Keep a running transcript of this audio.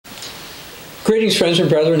Greetings, friends and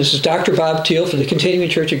brethren. This is Dr. Bob Thiel for the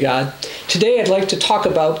Continuing Church of God. Today I'd like to talk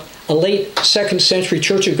about a late 2nd century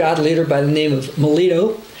Church of God leader by the name of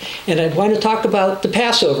Melito. And I want to talk about the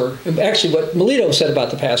Passover, and actually what Melito said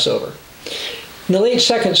about the Passover. In the late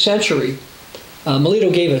 2nd century,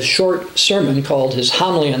 Melito gave a short sermon called his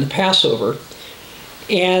homily on the Passover.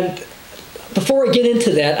 And before I get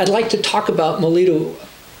into that, I'd like to talk about Melito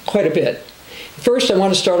quite a bit. First, I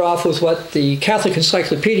want to start off with what the Catholic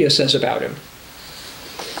Encyclopedia says about him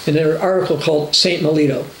in their article called Saint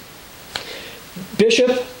Melito.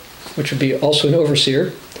 Bishop, which would be also an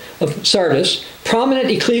overseer, of Sardis, prominent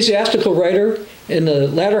ecclesiastical writer in the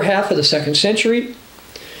latter half of the 2nd century.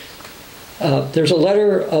 There's a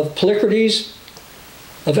letter of Polycarp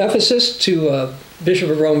of Ephesus to Bishop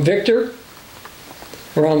of Rome Victor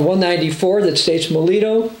around 194 that states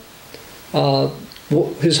Melito,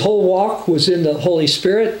 his whole walk was in the Holy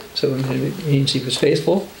Spirit, so it means he was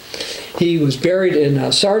faithful. He was buried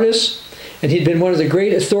in Sardis, and he'd been one of the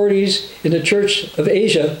great authorities in the Church of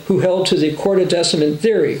Asia who held to the quartodeciman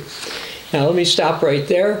theory. Now let me stop right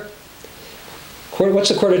there. What's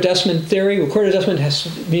the quartodeciman theory? Well, quartodeciman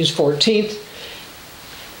means 14th.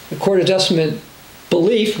 The quartodeciman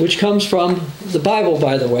belief, which comes from the Bible,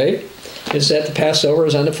 by the way, is that the Passover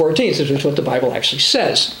is on the 14th, which is what the Bible actually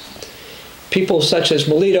says. People such as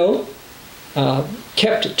Melito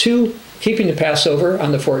kept to keeping the Passover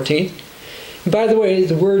on the 14th. And by the way,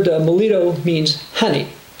 the word Melito means honey,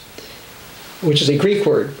 which is a Greek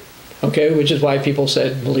word, okay, which is why people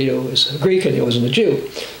said Melito is a Greek and he wasn't a Jew.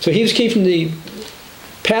 So he was keeping the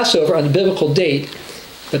Passover on the biblical date,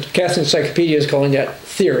 but the Catholic Encyclopedia is calling that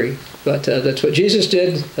theory. But that's what Jesus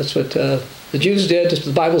did, that's what the Jews did, that's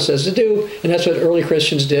what the Bible says to do, and that's what early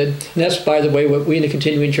Christians did, and that's, by the way, what we in the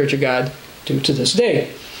Continuing Church of God do to this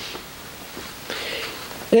day.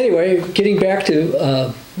 Anyway, getting back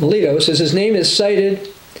to Melito, it says his name is cited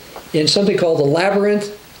in something called the Labyrinth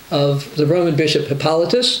of the Roman Bishop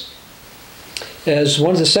Hippolytus as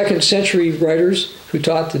one of the 2nd century writers who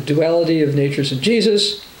taught the duality of natures of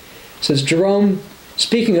Jesus. It says Jerome,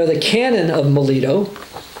 speaking of the canon of Melito,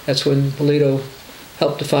 that's when Melito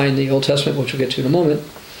helped define the Old Testament, which we'll get to in a moment,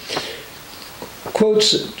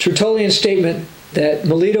 quotes Tertullian's statement that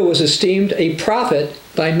Melito was esteemed a prophet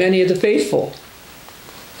by many of the faithful.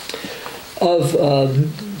 Of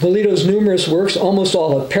Melito's numerous works, almost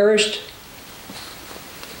all have perished.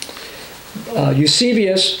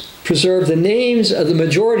 Eusebius preserved the names of the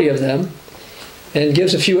majority of them and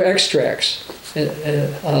gives a few extracts, and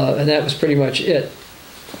that was pretty much it.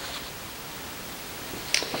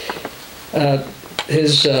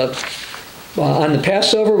 His on the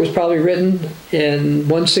Passover was probably written in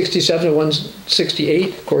 167 to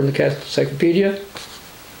 168, according to the Catholic Encyclopedia.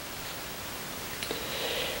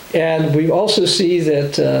 And we also see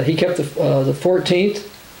that he kept the 14th,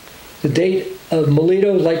 the date of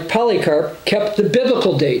Melito, like Polycarp, kept the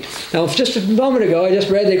biblical date. Now, just a moment ago, I just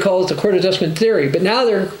read they call it the quartodeciman theory, but now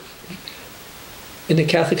they're in the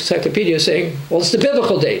Catholic Encyclopedia saying, well, it's the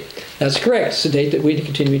biblical date. That's correct. It's the date that we, the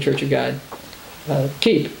Continuing Church of God,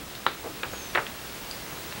 keep.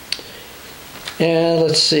 And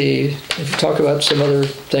let's see, if we talk about some other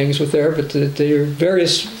things with there, but there are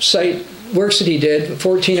various works that he did,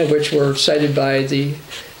 14 of which were cited by the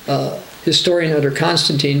historian under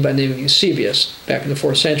Constantine by the name of Eusebius back in the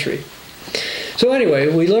 4th century. So anyway,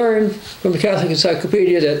 we learn from the Catholic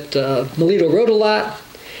Encyclopedia that Melito wrote a lot.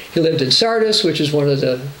 He lived in Sardis, which is one of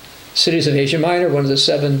the cities of Asia Minor, one of the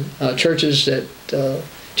 7 churches that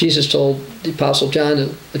Jesus told the Apostle John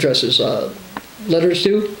to address his letters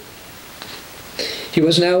to. He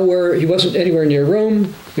wasn't anywhere near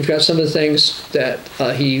Rome. We've got some of the things that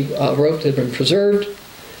he wrote that have been preserved,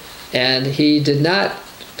 and he did not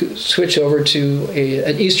switch over to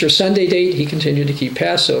an Easter Sunday date. He continued to keep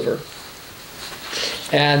Passover.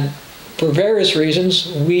 And for various reasons,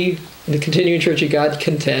 we, in the Continuing Church of God,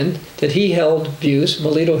 contend that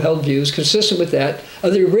Melito held views consistent with that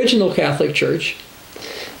of the original Catholic Church,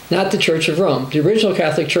 not the Church of Rome. The original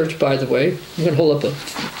Catholic Church, by the way, I'm going to hold up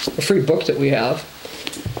a free book that we have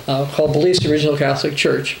called Beliefs of the Original Catholic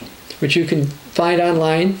Church, which you can find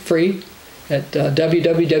online free at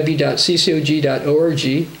www.ccog.org.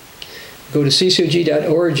 Go to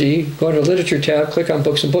ccog.org, go to the Literature tab, click on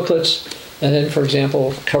Books and Booklets, and then, for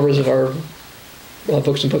example, covers of our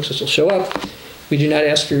books and booklets will show up. We do not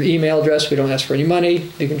ask for your email address. We don't ask for any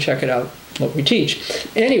money. You can check it out, what we teach.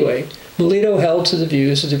 Anyway, Melito held to the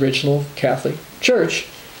views of the original Catholic Church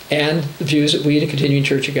and the views that we, the Continuing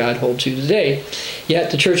Church of God, hold to today.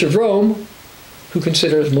 Yet the Church of Rome, who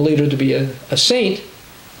considers Melito to be a saint,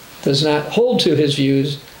 does not hold to his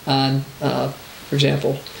views on, for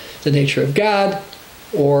example, the nature of God,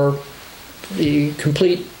 or the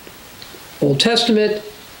complete Old Testament,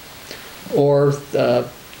 or the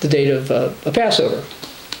date of a Passover.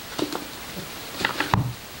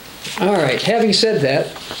 All right, having said that,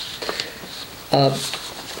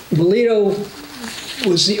 Melito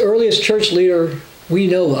was the earliest church leader we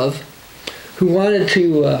know of who wanted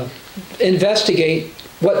to investigate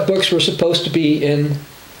what books were supposed to be in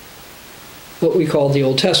what we call the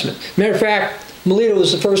Old Testament. Matter of fact, Melito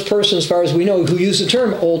was the first person, as far as we know, who used the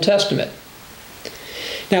term Old Testament.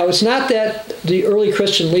 Now, it's not that the early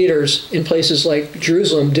Christian leaders in places like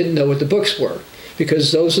Jerusalem didn't know what the books were,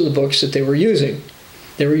 because those are the books that they were using.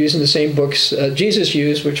 They were using the same books Jesus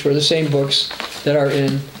used, which were the same books that are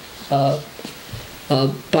in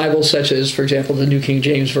Bibles such as, for example, the New King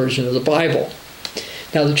James Version of the Bible.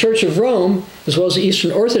 Now, the Church of Rome, as well as the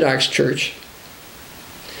Eastern Orthodox Church,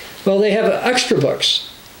 well, they have extra books,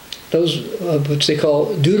 those which they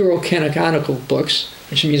call deuterocanonical books,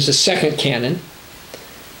 which means the second canon.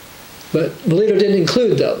 But Melito didn't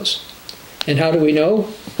include those. And how do we know?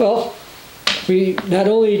 Well, not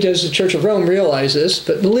only does the Church of Rome realize this,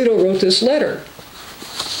 but Melito wrote this letter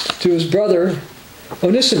to his brother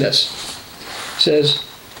Onesimus. It says,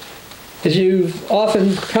 "As you've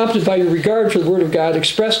often, prompted by your regard for the Word of God,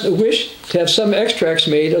 expressed a wish to have some extracts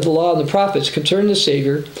made of the law and the prophets concerning the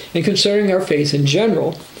Savior and concerning our faith in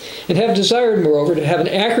general, and have desired, moreover, to have an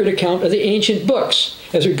accurate account of the ancient books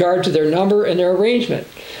as regard to their number and their arrangement.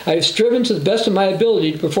 I have striven to the best of my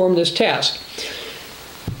ability to perform this task."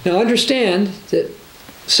 Now understand that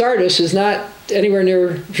Sardis is not anywhere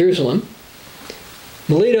near Jerusalem.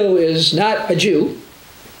 Melito is not a Jew.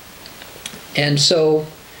 And so,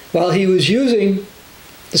 while he was using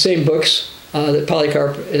the same books that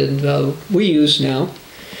Polycarp and we use now,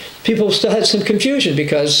 people still had some confusion,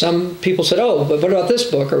 because some people said, "Oh, but what about this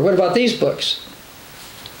book?" or "What about these books?"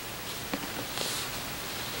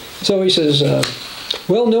 So he says,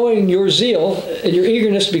 "Well, knowing your zeal and your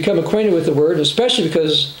eagerness to become acquainted with the Word, especially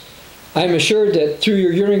because I am assured that through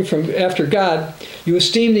your yearning after God, you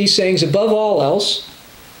esteem these sayings above all else,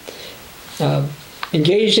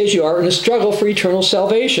 engaged as you are in a struggle for eternal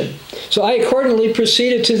salvation. So I accordingly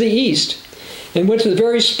proceeded to the east and went to the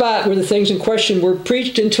very spot where the things in question were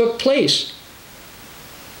preached and took place.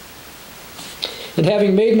 And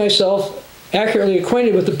having made myself accurately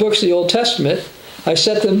acquainted with the books of the Old Testament, I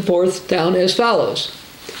set them forth down as follows."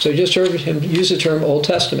 So you just heard him use the term Old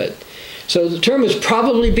Testament. So the term was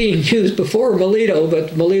probably being used before Melito,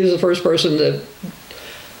 but Melito is the first person that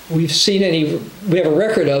we have a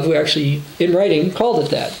record of who actually, in writing, called it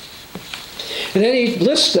that. And then he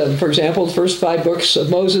lists them. For example, the first 5 books of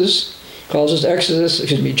Moses calls us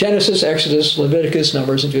Genesis, Exodus, Leviticus,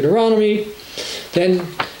 Numbers, and Deuteronomy. Then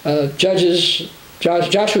Joshua,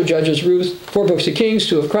 Judges, Ruth, 4 books of Kings,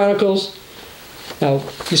 2 of Chronicles. Now,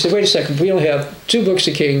 you say, wait a second, we only have 2 books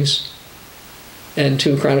of Kings and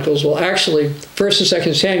 2 Chronicles. Well, actually, 1st and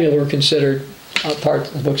 2nd Samuel were considered part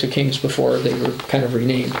of the books of Kings before they were kind of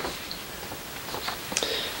renamed.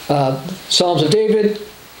 Psalms of David,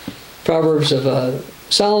 Proverbs of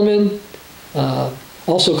Solomon,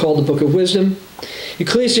 also called the Book of Wisdom,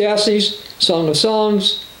 Ecclesiastes, Song of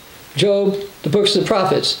Songs, Job, the books of the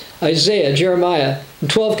prophets, Isaiah, Jeremiah, and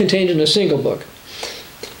 12 contained in a single book.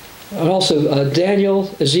 And also Daniel,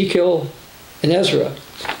 Ezekiel, and Ezra.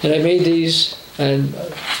 And I made these and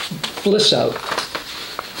lists out.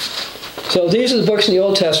 So these are the books in the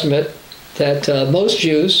Old Testament that most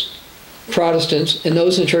Jews, Protestants, and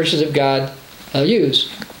those in the churches of God use.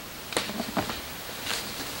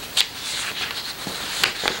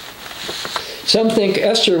 Some think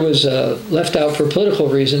Esther was left out for political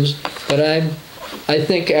reasons, but I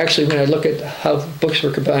think actually when I look at how books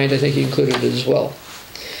were combined, I think he included it as well.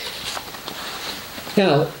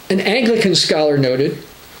 Now, an Anglican scholar noted,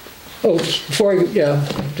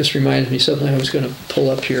 just reminded me something I was going to pull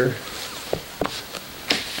up here.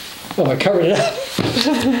 Oh, I covered it up.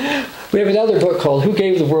 We have another book called Who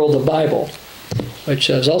Gave the World the Bible, which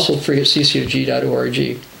is also free at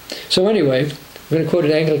ccog.org. So anyway, I'm going to quote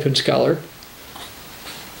an Anglican scholar,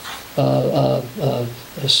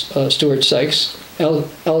 Stuart Sykes,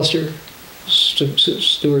 Alistair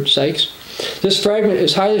Stuart Sykes. This fragment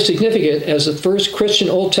is highly significant as the first Christian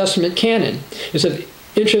Old Testament canon. It's of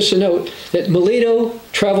interest to note that Melito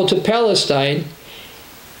traveled to Palestine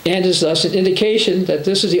and is thus an indication that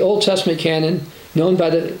this is the Old Testament canon known by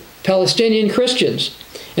the Palestinian Christians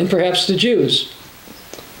and perhaps the Jews.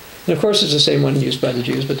 And of course it's the same one used by the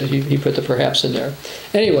Jews, but he put the perhaps in there.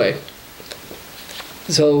 Anyway,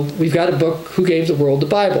 so we've got a book, Who Gave the World the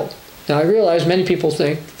Bible? Now I realize many people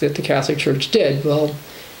think that the Catholic Church did. Well,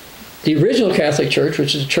 the original Catholic Church,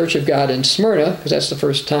 which is the Church of God in Smyrna, because that's the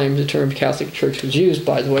first time the term Catholic Church was used,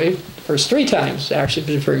 by the way, the first 3 times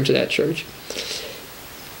actually referring to that church,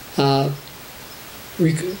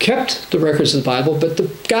 kept the records of the Bible,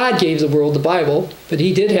 but God gave the world the Bible, but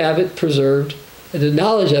he did have it preserved, and the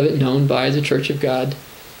knowledge of it known by the Church of God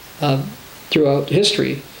throughout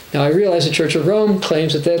history. Now, I realize the Church of Rome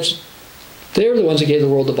claims that they're the ones that gave the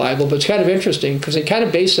world the Bible, but it's kind of interesting because they kind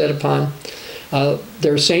of base that upon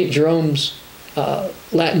their St. Jerome's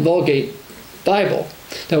Latin Vulgate Bible.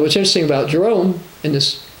 Now, what's interesting about Jerome,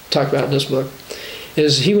 talked about in this book,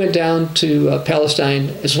 is he went down to Palestine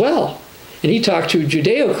as well, and he talked to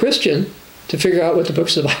Judeo-Christian to figure out what the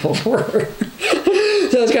books of the Bible were.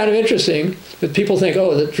 So it's kind of interesting that people think,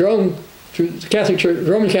 that Jerome, through the Catholic Church,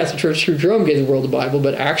 Roman Catholic Church, through Jerome gave the world the Bible,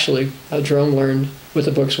 but actually Jerome learned what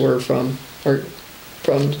the books were from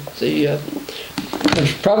the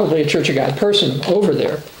probably a Church of God person over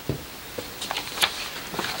there.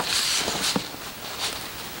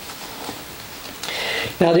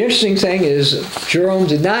 Now, the interesting thing is Jerome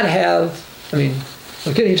did not have,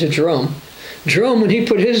 getting to Jerome, when he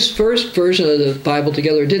put his first version of the Bible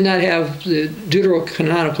together, did not have the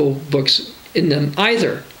deuterocanonical books in them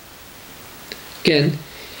either. Again,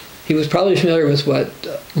 he was probably familiar with what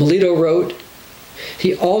Melito wrote.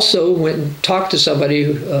 He also went and talked to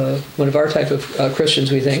somebody, one of our type of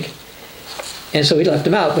Christians, we think, and so he left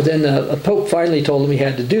him out. But then a pope finally told him he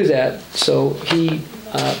had to do that, so he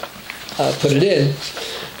put it in.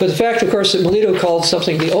 But the fact, of course, that Melito called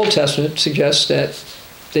something the Old Testament suggests that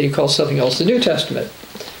they called something else the New Testament,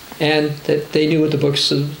 and that they knew what the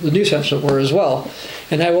books of the New Testament were as well.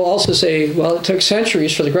 And I will also say, well, it took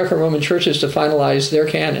centuries for the Greco-Roman churches to finalize their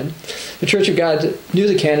canon. The Church of God knew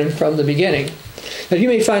the canon from the beginning. Now, you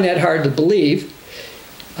may find that hard to believe,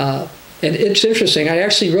 and it's interesting. I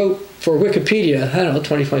actually wrote for Wikipedia,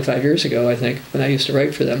 20, 25 years ago, I think, when I used to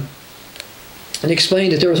write for them, and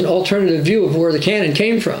explained that there was an alternative view of where the canon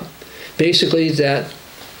came from. Basically, that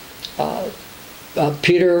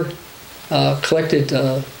Peter collected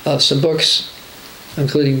some books,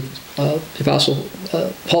 including the Apostle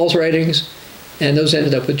Paul's writings, and those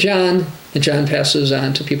ended up with John, and John passes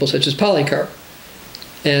on to people such as Polycarp.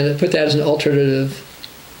 And I put that as an alternative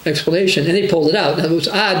explanation, and they pulled it out. Now, what was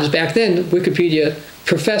odd was back then, Wikipedia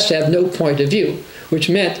professed to have no point of view, which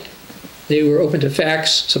meant they were open to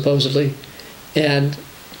facts, supposedly, and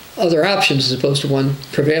other options as opposed to one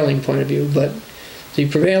prevailing point of view. But the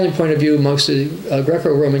prevailing point of view amongst the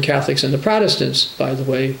Greco-Roman Catholics and the Protestants, by the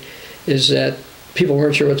way, is that people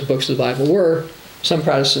weren't sure what the books of the Bible were. Some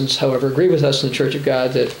Protestants, however, agree with us in the Church of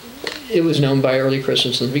God that it was known by early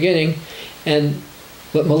Christians in the beginning. And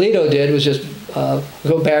what Melito did was just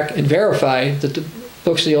go back and verify that the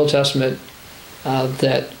books of the Old Testament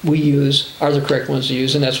that we use are the correct ones to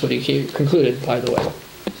use, and that's what he concluded, by the way.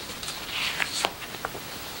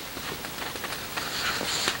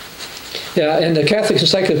 Yeah, and the Catholic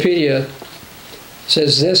Encyclopedia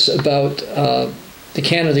says this about the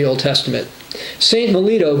canon of the Old Testament. Saint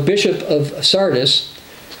Melito, Bishop of Sardis,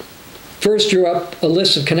 first drew up a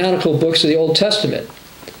list of canonical books of the Old Testament.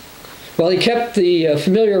 While he kept the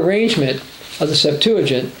familiar arrangement of the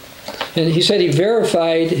Septuagint, and he said he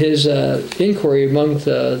verified his inquiry among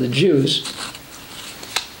the Jews.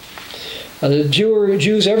 The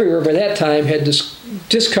Jews everywhere by that time had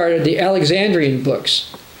discarded the Alexandrian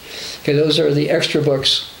books. Okay, those are the extra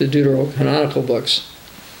books, the deuterocanonical books.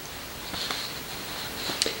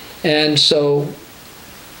 And so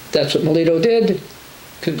that's what Melito did,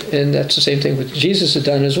 and that's the same thing what Jesus had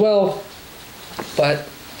done as well. But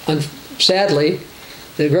sadly,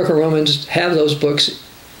 the Greco-Romans have those books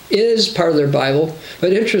as part of their Bible,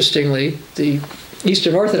 but interestingly, the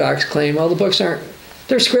Eastern Orthodox claim, well, the books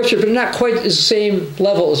they're scripture, but they're not quite at the same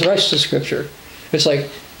level as the rest of scripture. It's like,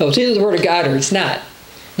 no, it's either the Word of God or it's not.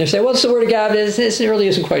 And they say, well, it's the Word of God, but it really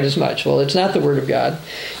isn't quite as much. Well, it's not the Word of God.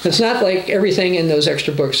 It's not like everything in those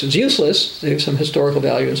extra books is useless. There's some historical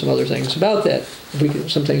value and some other things about that.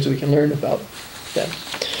 Some things we can learn about that.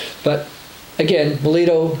 But again,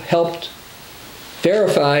 Melito helped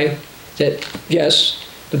verify that, yes,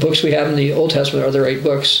 the books we have in the Old Testament are the right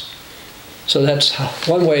books. So that's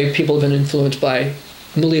one way people have been influenced by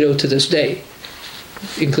Melito to this day,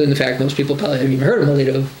 including the fact most people probably haven't even heard of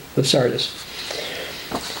Melito of Sardis.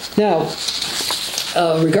 Now,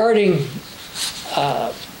 regarding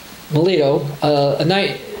Melito,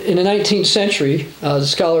 in the 19th century, the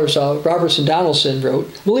scholars Robertson Donaldson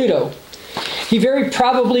wrote, Melito, he very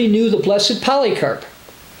probably knew the blessed Polycarp.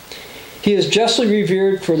 He is justly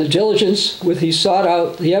revered for the diligence with he sought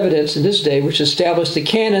out the evidence in his day which established the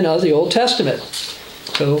canon of the Old Testament.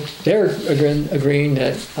 So they're agreeing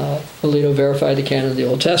that Melito verified the canon of the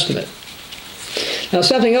Old Testament. Now,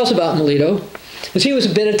 something else about Melito is he was a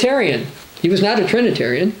Binitarian. He was not a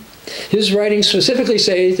Trinitarian. His writings specifically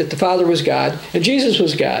say that the Father was God and Jesus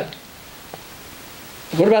was God.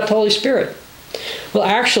 What about the Holy Spirit? Well,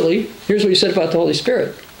 actually, here's what he said about the Holy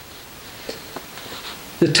Spirit.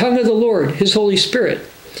 The tongue of the Lord, his Holy Spirit.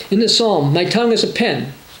 In the psalm, my tongue is a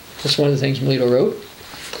pen. That's one of the things Melito wrote.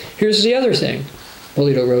 Here's the other thing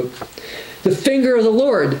Melito wrote. The finger of the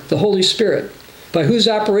Lord, the Holy Spirit, by whose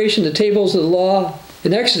operation the tables of the law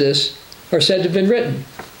in Exodus are said to have been written.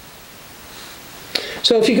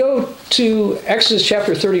 So if you go to Exodus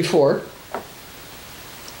chapter 34,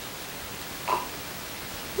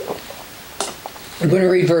 I'm going to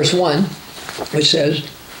read verse 1, which says,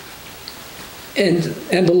 And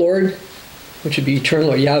the Lord, which would be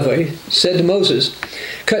eternal or Yahweh, said to Moses,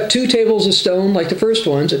 cut 2 tables of stone like the first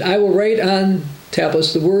ones, and I will write on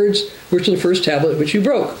tablets the words which are the first tablet which you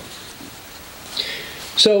broke.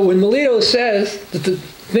 So when Melito says that the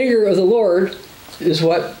finger of the Lord is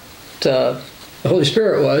what the Holy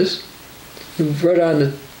Spirit was, who wrote on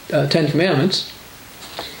the 10 Commandments,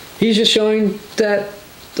 he's just showing that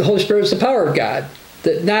the Holy Spirit is the power of God,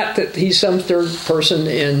 that not that he's some third person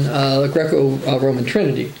in the Greco-Roman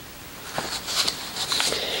Trinity.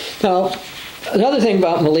 Now, another thing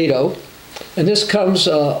about Melito, and this comes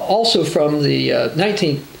also from the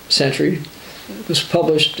 19th century. It was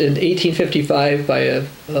published in 1855 by an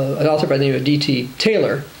author by the name of D.T.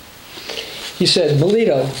 Taylor. He said,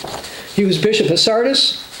 Melito, he was Bishop of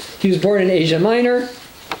Sardis. He was born in Asia Minor.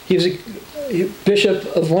 He was a bishop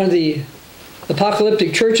of one of the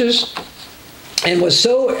apocalyptic churches and was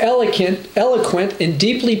so eloquent and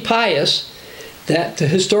deeply pious that the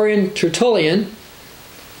historian Tertullian,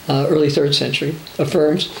 early 3rd century,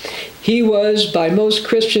 affirms he was by most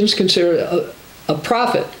Christians considered a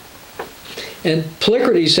prophet. And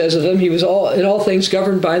Polycarp says of him, he was in all things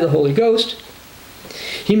governed by the Holy Ghost.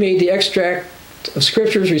 He made the extract of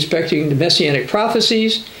scriptures respecting the messianic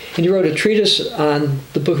prophecies, and he wrote a treatise on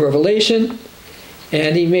the book of Revelation,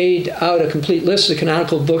 and he made out a complete list of the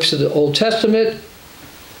canonical books of the Old Testament.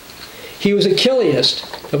 He was a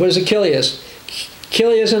Chiliast. What is a Chiliast?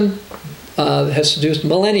 Chiliasm has to do with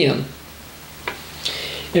millennium.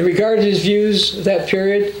 In regard to his views of that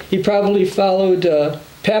period, he probably followed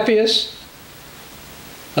Papias.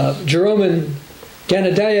 Jerome and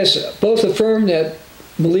Ganadius both affirmed that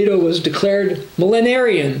Melito was declared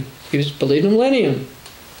millenarian. He was believed in millennium.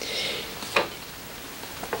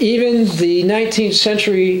 Even the 19th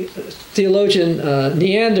century theologian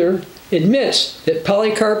Neander admits that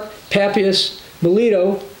Polycarp, Papias,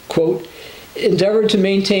 Melito, quote, endeavored to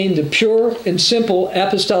maintain the pure and simple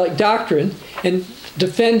apostolic doctrine and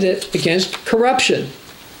defend it against corruption.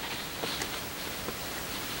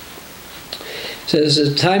 It says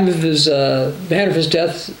the time of his manner of his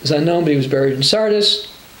death is unknown, but he was buried in Sardis,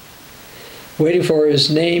 waiting for his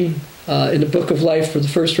name in the book of life for the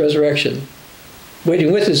first resurrection.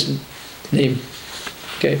 Waiting with his name.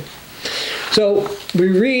 Okay. So we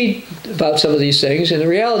read about some of these things, and the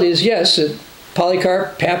reality is, yes, that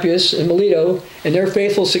Polycarp, Papias, and Melito and their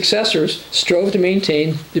faithful successors strove to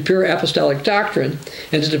maintain the pure apostolic doctrine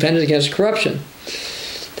and to defend it against corruption.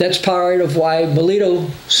 That's part of why Melito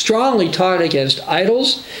strongly taught against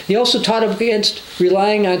idols. He also taught against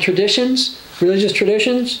relying on traditions, religious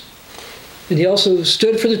traditions, and he also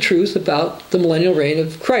stood for the truth about the millennial reign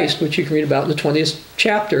of Christ, which you can read about in the 20th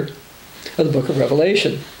chapter of the book of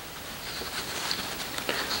Revelation.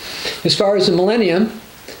 As far as the millennium,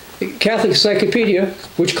 the Catholic Encyclopedia,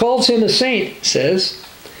 which calls him a saint, says,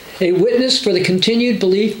 a witness for the continued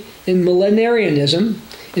belief in millenarianism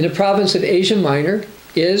in the province of Asia Minor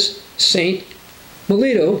is Saint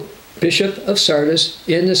Melito, Bishop of Sardis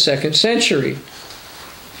in the 2nd century.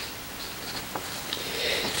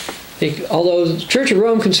 Although the Church of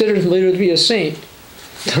Rome considers Melito to be a saint,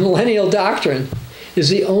 the millennial doctrine is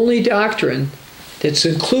the only doctrine that's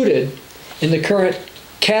included in the current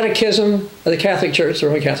Catechism of the Catholic Church, the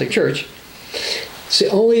Roman Catholic Church. It's the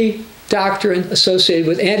only doctrine associated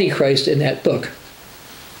with Antichrist in that book.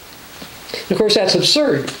 And of course, that's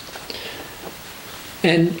absurd.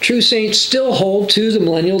 And true saints still hold to the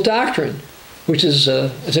millennial doctrine, which is,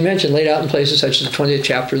 as I mentioned, laid out in places such as the 20th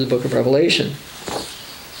chapter of the book of Revelation.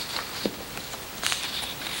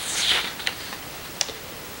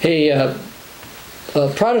 A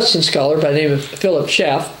Protestant scholar by the name of Philip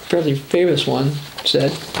Schaff, a fairly famous one,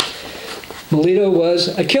 said, Melito was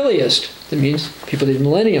a Chiliast. That means people need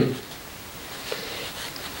millennium.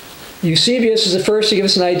 Eusebius is the first to give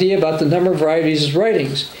us an idea about the number of varieties of his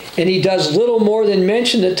writings, and he does little more than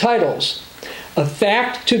mention the titles. a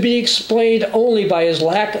fact to be explained only by his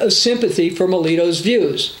lack of sympathy for Melito's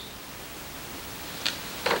views.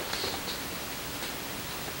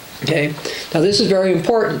 Okay, now this is very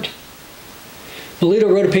important. Melito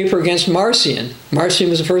wrote a paper against Marcion. Marcion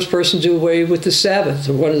was the first person to do away with the Sabbath,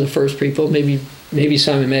 or one of the first people. Maybe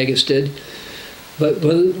Simon Magus did. But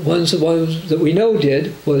one of the ones that we know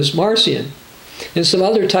did was Marcion. And some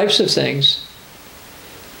other types of things.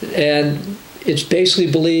 And it's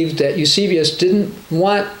basically believed that Eusebius didn't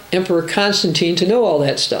want Emperor Constantine to know all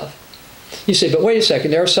that stuff. You say, but wait a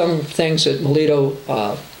second, there are some things that Melito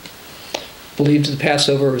believed the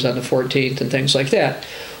Passover was on the 14th and things like that.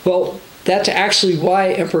 Well, that's actually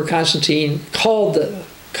why Emperor Constantine called the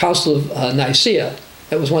Council of Nicaea.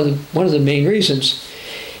 That was one of the main reasons.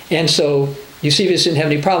 And so Eusebius didn't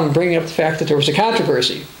have any problem bringing up the fact that there was a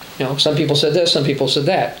controversy. You know, some people said this, some people said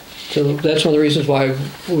that. So that's one of the reasons why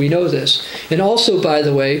we know this. And also, by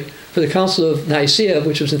the way, for the Council of Nicaea,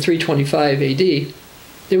 which was in 325 AD, it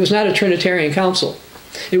was not a Trinitarian council.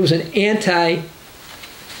 It was an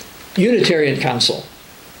anti-Unitarian council.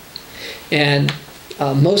 And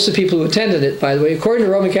most of the people who attended it, by the way, according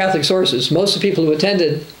to Roman Catholic sources, most of the people who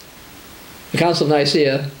attended the Council of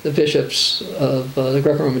Nicaea, the bishops of the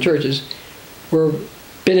Greco-Roman churches, were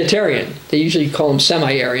Binitarian. They usually call them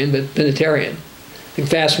semi-Arian, but Binitarian, the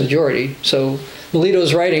vast majority. So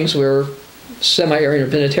Melito's writings were semi-Arian or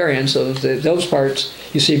Binitarian, so those parts,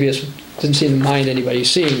 Eusebius didn't seem to mind anybody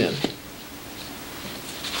seeing them.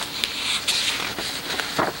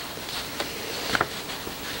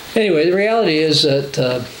 Anyway, the reality is that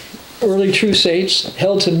early true saints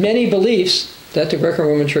held to many beliefs that the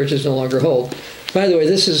Greco-Roman churches no longer hold. By the way,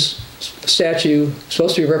 this is a statue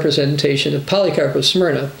supposed to be a representation of Polycarp of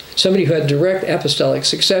Smyrna, somebody who had direct apostolic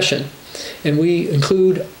succession. And we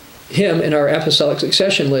include him in our apostolic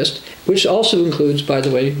succession list, which also includes, by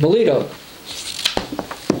the way, Melito.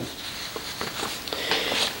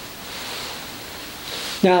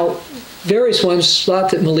 Now, various ones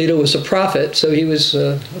thought that Melito was a prophet, so he was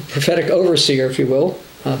a prophetic overseer, if you will,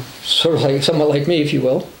 somewhat like me, if you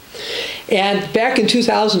will. And back in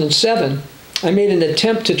 2007, I made an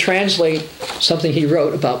attempt to translate something he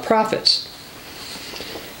wrote about prophets.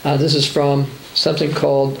 This is from something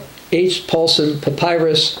called H. Paulson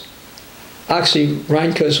Papyrus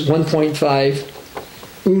Oxyrhynchus 1.5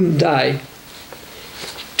 Undai,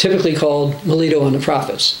 typically called Melito on the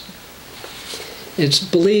Prophets. It's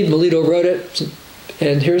believed Melito wrote it,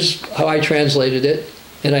 and here's how I translated it.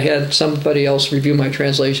 And I had somebody else review my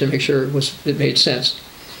translation, make sure it made sense.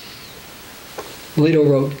 Melito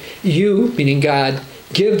wrote, "You," meaning God,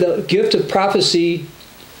 "give the gift of prophecy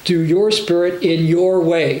through your spirit in your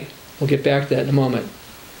way." We'll get back to that in a moment.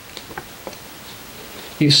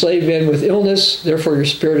 "You slave men with illness, therefore your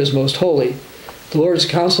spirit is most holy. The Lord's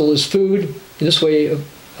counsel is food, in this way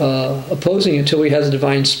opposing until we have the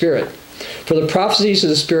divine spirit. For the prophecies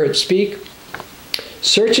of the Spirit speak,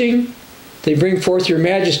 searching, they bring forth your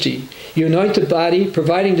majesty. You anoint the body,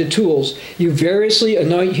 providing the tools. You variously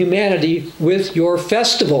anoint humanity with your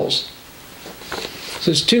festivals." So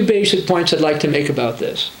there's two basic points I'd like to make about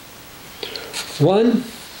this. One,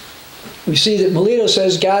 we see that Melito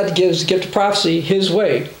says God gives the gift of prophecy his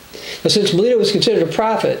way. Now, since Melito was considered a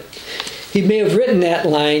prophet, he may have written that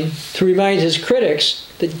line to remind his critics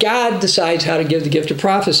that God decides how to give the gift of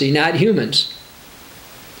prophecy, not humans.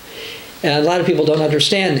 And a lot of people don't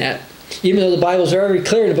understand that. Even though the Bible is very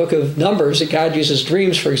clear in the book of Numbers that God uses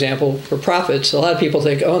dreams, for example, for prophets, a lot of people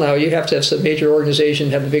think, oh no, you have to have some major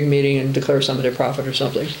organization, have a big meeting and declare somebody a prophet or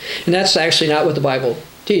something. And that's actually not what the Bible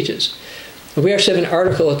teaches. We actually have an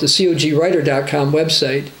article at the cogwriter.com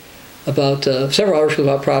website about several articles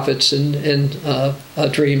about prophets and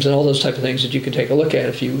dreams and all those type of things that you can take a look at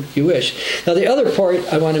if you wish. Now the other point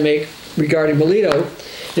I want to make regarding Melito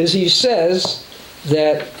is he says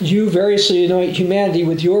that you variously anoint humanity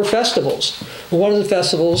with your festivals. Well, one of the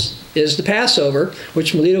festivals is the Passover,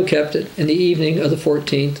 which Melito kept it in the evening of the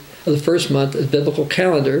 14th of the first month of the biblical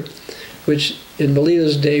calendar, which in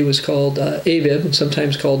Melito's day was called Abib, and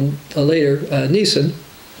sometimes called later Nisan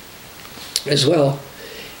as well.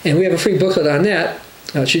 And we have a free booklet on that,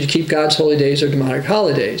 should you keep God's holy days or demonic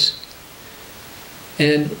holidays.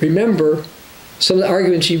 And remember, some of the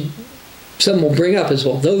arguments some will bring up as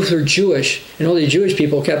well, those are Jewish, and only Jewish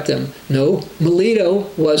people kept them. No, Melito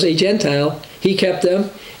was a Gentile. He kept them,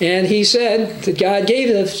 and he said that God gave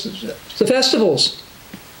the festivals.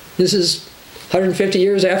 This is 150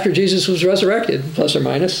 years after Jesus was resurrected, plus or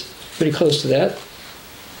minus, pretty close to that.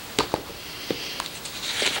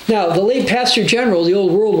 Now, the late Pastor General of the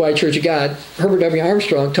old Worldwide Church of God, Herbert W.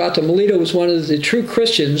 Armstrong, taught that Melito was one of the true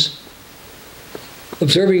Christians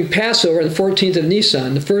observing Passover on the 14th of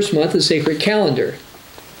Nisan, the first month of the sacred calendar.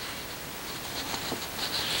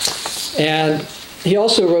 And he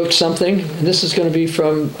also wrote something, and this is going to be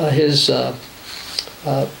from his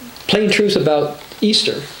Plain Truth About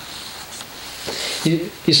Easter.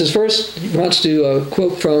 He says, first, he wants to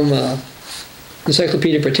quote from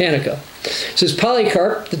Encyclopedia Britannica. It says,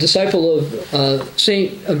 Polycarp, the disciple of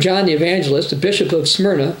John the Evangelist, the bishop of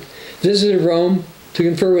Smyrna, visited Rome to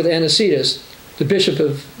confer with Anicetus, the bishop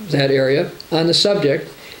of that area, on the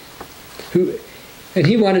subject, and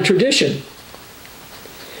he wanted tradition.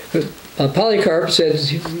 Polycarp said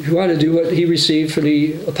he wanted to do what he received from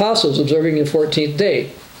the apostles, observing the 14th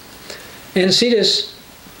day. Anicetus,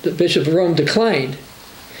 the bishop of Rome, declined.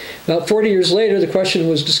 About 40 years later, the question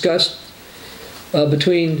was discussed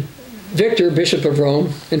between Victor, bishop of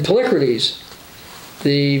Rome, and Polycarp,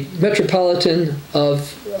 the metropolitan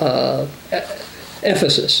of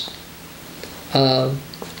Ephesus.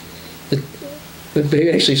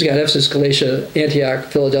 Actually, he's got Ephesus, Galatia, Antioch,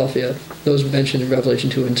 Philadelphia. Those mentioned in Revelation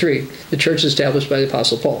 2 and 3. The church established by the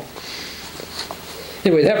Apostle Paul.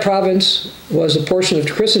 Anyway, that province was a portion of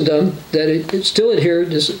Christendom that it still adhered,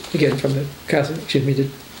 this again from the the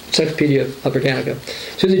Encyclopedia Britannica,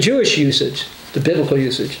 to the Jewish usage, the biblical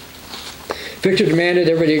usage. Victor demanded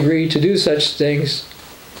everybody agree to do such things,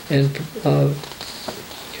 and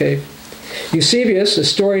Eusebius, the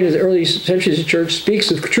historian of the early centuries of the church,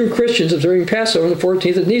 speaks of true Christians observing Passover on the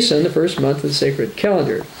 14th of Nisan, the first month of the sacred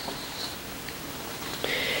calendar.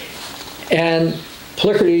 And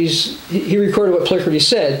Polycarp, he recorded what Polycarp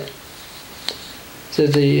said. So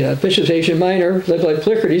the bishops of Asia Minor, led by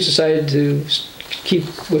Polycarp, decided to keep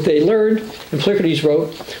what they learned, and Polycarp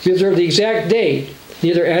wrote, we observe the exact day,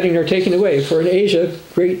 neither adding nor taking away, for in Asia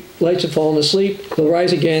great lights have fallen asleep, they'll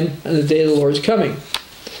rise again on the day of the Lord's coming.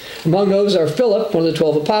 Among those are Philip, one of the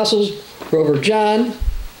 12 apostles, Rover John,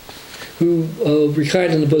 who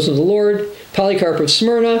reclined in the bosom of the Lord, Polycarp of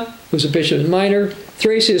Smyrna, who was a bishop and minor,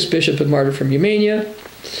 Thracius, bishop and martyr from Eumania,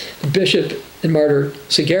 the bishop and martyr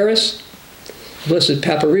Segarus, blessed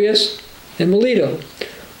Papirius, and Melito.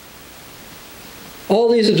 All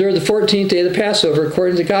these observed the 14th day of the Passover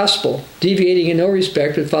according to the gospel, deviating in no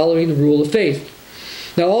respect but following the rule of faith.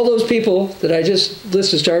 Now all those people that I just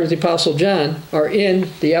listed, starting with the Apostle John, are in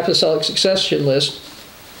the apostolic succession list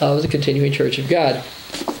of the continuing Church of God.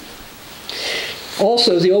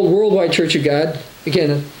 Also, the old worldwide Church of God,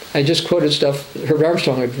 again, I just quoted stuff Herbert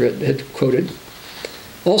Armstrong had quoted,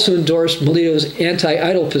 also endorsed Melito's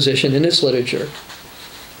anti-idol position in its literature.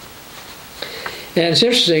 And it's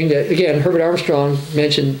interesting that, again, Herbert Armstrong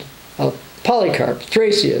mentioned Polycarp,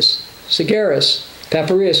 Thracius, Segarus,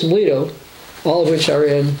 Papirius, and Melito, all of which are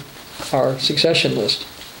in our succession list.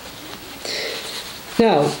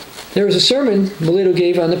 Now, there was a sermon Melito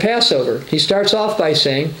gave on the Passover. He starts off by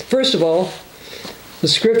saying, first of all, the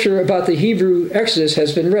scripture about the Hebrew Exodus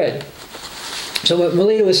has been read. So what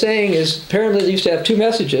Melito was saying is, apparently they used to have two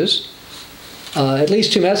messages, at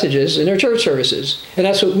least two messages in their church services. And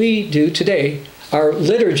that's what we do today. Our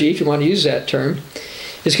liturgy, if you want to use that term,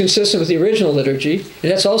 is consistent with the original liturgy,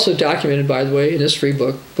 and that's also documented, by the way, in this free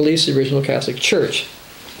book, Beliefs of the Original Catholic Church.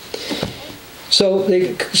 So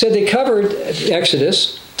they said they covered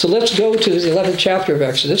Exodus, so let's go to the 11th chapter of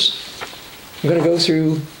Exodus. I'm going to go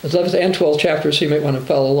through the 11th and 12th chapters, so you might want to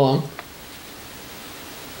follow along.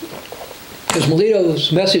 Because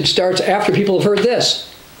Melito's message starts after people have heard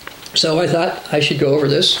this. So I thought I should go over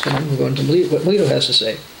this, and I'm going to what Melito has to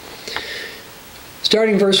say.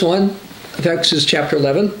 Starting verse 1 of Exodus chapter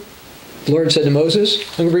 11, the Lord said to Moses,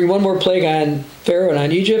 I'm going to bring one more plague on Pharaoh and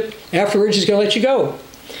on Egypt. Afterwards, he's going to let you go.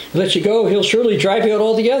 He'll let you go, he'll surely drive you out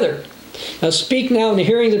altogether. Now speak now in the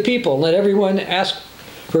hearing of the people. Let everyone ask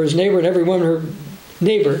for his neighbor and everyone her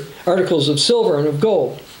neighbor articles of silver and of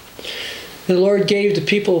gold. And the Lord gave the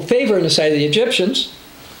people favor in the sight of the Egyptians.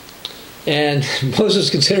 And Moses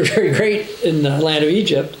considered very great in the land of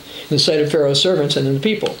Egypt, in the sight of Pharaoh's servants and in the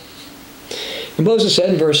people. And Moses said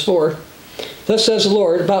in verse 4, thus says the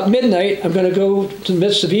Lord, about midnight I'm going to go to the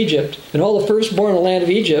midst of Egypt, and all the firstborn in the land of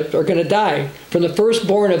Egypt are going to die, from the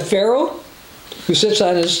firstborn of Pharaoh, who sits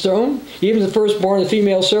on his throne, even the firstborn of the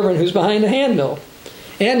female servant who's behind the handmill,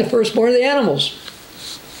 and the firstborn of the animals.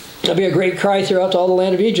 There'll be a great cry throughout all the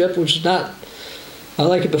land of Egypt, which is not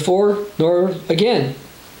like it before, nor again.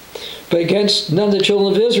 But against none of the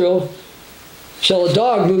children of Israel shall a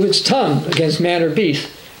dog move its tongue against man or beast.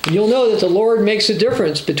 And you'll know that the Lord makes a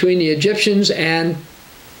difference between the Egyptians and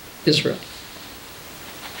Israel.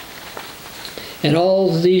 And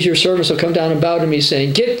all these your servants will come down and bow to me,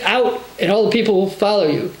 saying, get out, and all the people will follow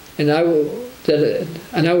you, and I will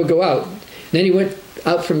go out. And then he went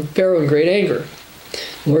out from Pharaoh in great anger.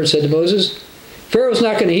 The Lord said to Moses, Pharaoh's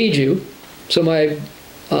not going to heed you, so my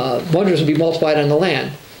wonders will be multiplied on the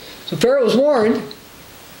land. So Pharaoh was warned,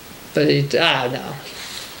 but no.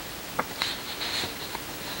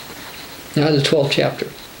 Now the 12th chapter.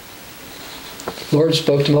 The Lord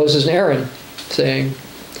spoke to Moses and Aaron, saying,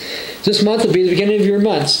 this month will be the beginning of your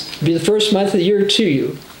months. It will be the first month of the year to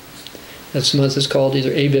you. This month is called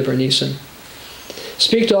either Abib or Nisan.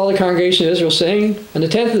 Speak to all the congregation of Israel, saying, on the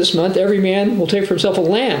 10th of this month, every man will take for himself a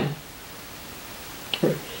lamb.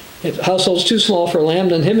 If the household is too small for a lamb,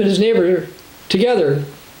 then him and his neighbor together,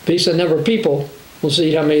 based on the number of people, will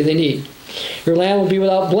see how many they need. Your lamb will be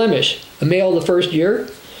without blemish, a male the first year.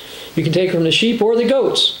 You can take from the sheep or the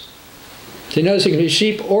goats. So you notice it can be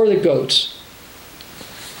sheep or the goats.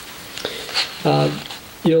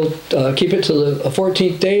 You'll keep it till the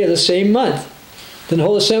 14th day of the same month. Then the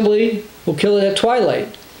whole assembly will kill it at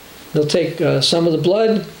twilight. They'll take some of the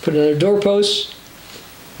blood, put it on their doorposts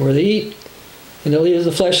where they eat, and they'll eat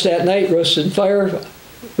the flesh that night, roasted in fire,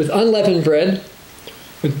 with unleavened bread,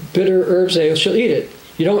 with bitter herbs they shall eat it.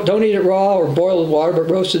 You don't eat it raw or boiled with water, but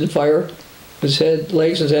roasted in fire, his head,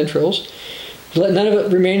 legs, and his entrails. Let none of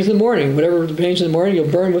it remain in the morning. Whatever remains in the morning,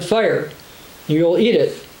 you'll burn with fire. You'll eat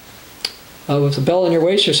it. With a bell on your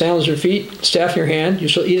waist, your sandals on your feet, staff in your hand, you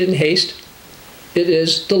shall eat it in haste. It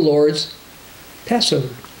is the Lord's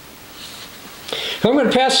Passover. I'm going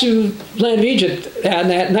to pass through the land of Egypt on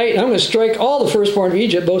that night. I'm going to strike all the firstborn of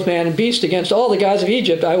Egypt, both man and beast, against all the gods of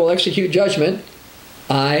Egypt. I will execute judgment.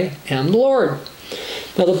 I am the Lord.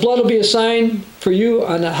 Now the blood will be a sign for you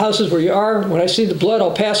on the houses where you are. When I see the blood,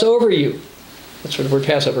 I'll pass over you. That's where the word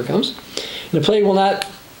Passover comes. And the plague will not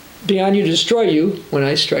be on you to destroy you when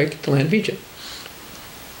I strike the land of Egypt.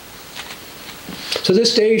 So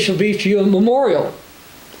this day shall be for you a memorial.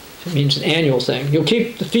 It means an annual thing. You'll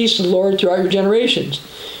keep the feast of the Lord throughout your generations.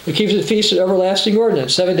 You'll keep the feast of everlasting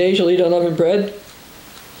ordinance. 7 days you'll eat unleavened bread.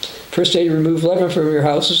 First day you remove leaven from your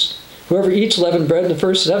houses. Whoever eats leavened bread on the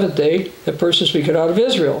first 7th day, that person shall be cut out of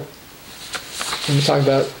Israel. And we talk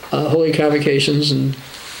about holy convocations and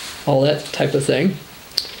all that type of thing.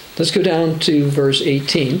 Let's go down to verse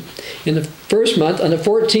 18. In the first month, on the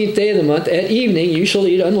 14th day of the month, at evening, you shall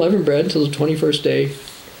eat unleavened bread until the 21st day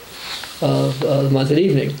of the month at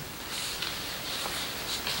evening.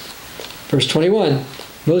 Verse 21.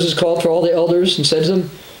 Moses called for all the elders and said to them,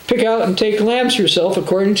 pick out and take lambs for yourself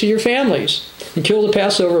according to your families, and kill the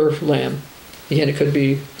Passover lamb. Again, it could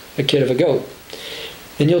be a kid of a goat.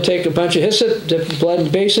 And you'll take a bunch of hyssop, dip the blood in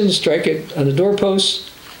the basin, strike it on the doorposts.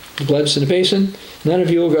 The blood's in the basin. None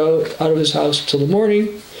of you will go out of his house till the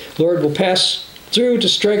morning. The Lord will pass through to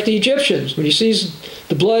strike the Egyptians. When he sees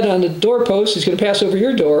the blood on the doorpost, he's going to pass over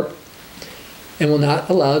your door and will not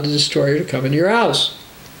allow the destroyer to come into your house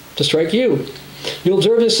to strike you. You'll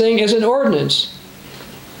observe this thing as an ordinance.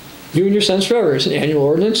 You and your sons forever. It's an annual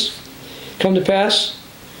ordinance. Come to pass,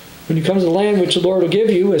 when you come to the land which the Lord will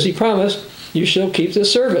give you, as he promised, you shall keep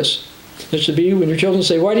this service. It should be when your children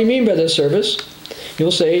say, what do you mean by this service?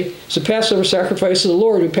 You'll say, it's the Passover sacrifice of the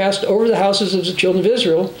Lord who passed over the houses of the children of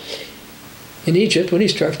Israel in Egypt when he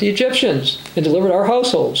struck the Egyptians and delivered our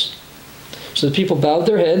households. So the people bowed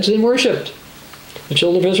their heads and worshipped. The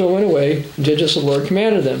children of Israel went away and did just as the Lord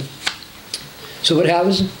commanded them. So what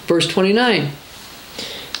happens? Verse 29.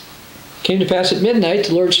 Came to pass at midnight,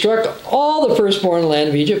 the Lord struck all the firstborn in the land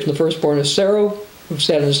of Egypt, and the firstborn of Pharaoh, who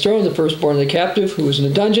sat on his throne, the firstborn of the captive, who was in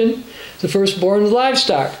the dungeon, the firstborn of the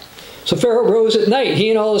livestock. So Pharaoh rose at night, he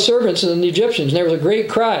and all the servants and the Egyptians, and there was a great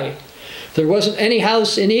cry. There wasn't any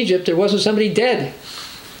house in Egypt, there wasn't somebody dead.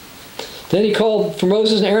 Then he called for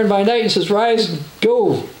Moses and Aaron by night and says, rise and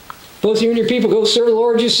go, both you and your people, go serve the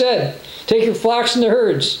Lord, you said. Take your flocks and the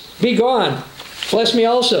herds, be gone, bless me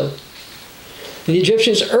also. And the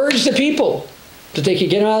Egyptians urged the people that they could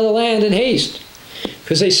get out of the land in haste,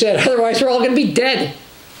 because they said, otherwise we're all going to be dead.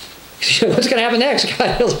 What's going to happen next?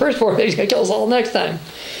 God kills the firstborn, he's going to kill us all next time.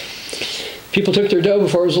 People took their dough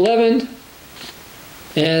before it was leavened.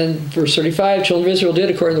 And verse 35, children of Israel did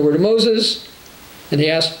according to the word of Moses. And they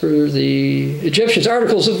asked for the Egyptians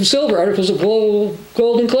articles of silver, articles of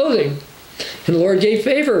gold and clothing. And the Lord gave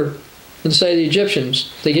favor in the sight of the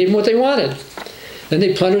Egyptians. They gave them what they wanted. Then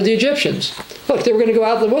they plundered the Egyptians. Look, they were going to go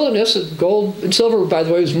out in the wilderness. Gold and silver, by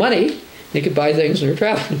the way, was money. They could buy things when they were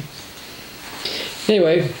traveling.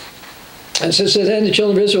 Anyway, and so then the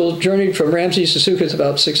children of Israel journeyed from Ramses to Succoth,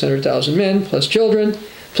 about 600,000 men, plus children,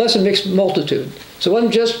 plus a mixed multitude. So it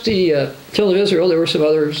wasn't just the children of Israel. There were some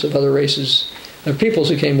other races of peoples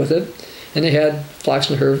who came with it. And they had flocks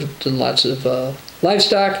and herds and lots of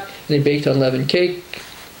livestock. And they baked unleavened cake.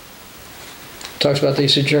 It talks about they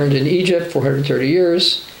sojourned in Egypt 430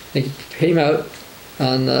 years. They came out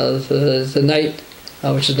on the night,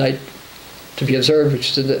 which is night to be observed,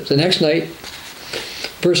 which is the next night.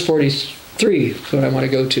 Verse 43 is what I want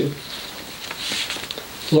to go to.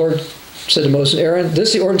 The Lord said to Moses and Aaron, "This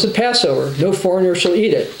is the ordinance of Passover. No foreigner shall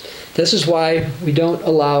eat it." This is why we don't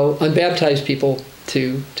allow unbaptized people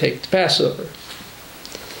to take the Passover.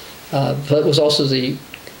 That was also the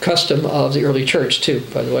custom of the early church too,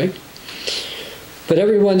 by the way. "But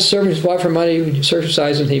everyone's servant is bought for money, when you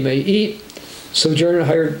circumcise him, he may eat. Sojourner and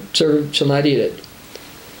hired servant shall not eat it."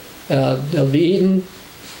 They'll be eaten,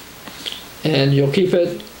 and you'll keep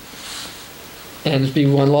it, and there'll be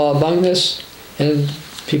one law among this. And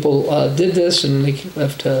people did this, and they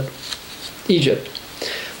left Egypt.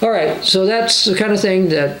 All right, so that's the kind of thing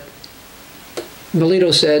that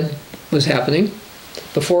Melito said was happening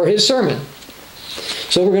before his sermon.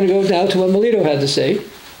 So we're going to go now to what Melito had to say.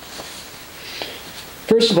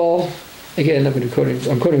 First of all, again, I'm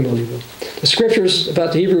quoting Melito. The scriptures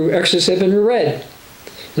about the Hebrew Exodus have been read.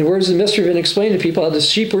 The words of the mystery have been explained to people how the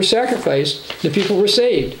sheep were sacrificed, and the people were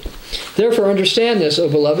saved. Therefore understand this, O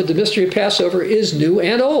beloved, the mystery of Passover is new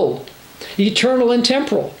and old, eternal and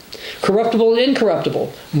temporal, corruptible and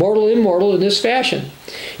incorruptible, mortal and immortal in this fashion,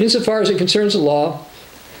 insofar as it concerns the law,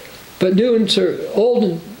 but new and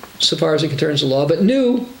old insofar as it concerns the law, but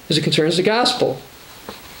new as it concerns the gospel.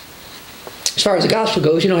 As far as the gospel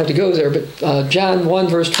goes, you don't have to go there, but John 1,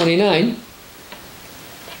 verse 29,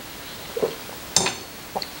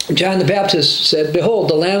 John the Baptist said, "Behold,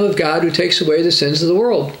 the Lamb of God who takes away the sins of the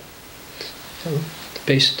world."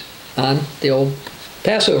 Based on the old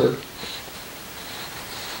Passover.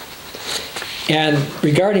 And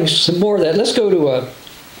regarding some more of that, let's go to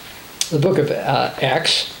the book of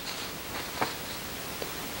Acts.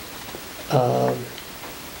 The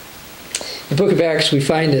book of Acts, we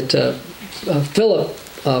find that Philip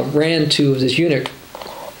ran to this eunuch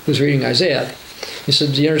who was reading Isaiah. He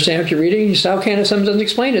said, "Do you understand what you're reading?" He said, "How can if someone doesn't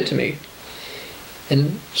explain it to me?"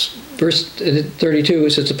 And verse 32,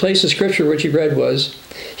 it says, "The place in Scripture which he read was,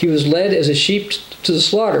 he was led as a sheep to the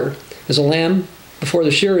slaughter, as a lamb before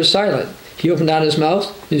the shearer is silent. He opened not his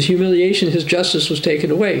mouth. In his humiliation, his justice was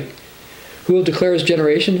taken away. Who will declare his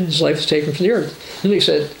generation? His life is taken from the earth." And he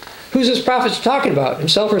said, "Who's this prophet talking about,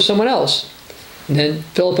 himself or someone else?" And then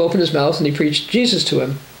Philip opened his mouth and he preached Jesus to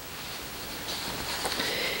him.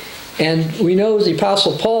 And we know the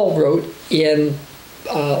Apostle Paul wrote in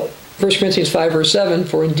 1 Corinthians 5, verse 7,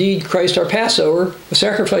 "For indeed Christ our Passover was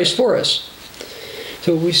sacrificed for us."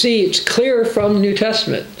 So we see it's clear from the New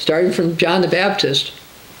Testament, starting from John the Baptist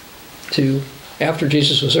to after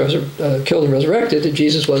Jesus was killed and resurrected, that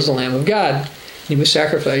Jesus was the Lamb of God. He was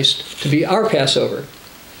sacrificed to be our Passover.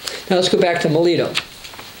 Now let's go back to Melito.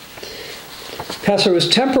 Passover was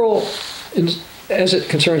temporal as it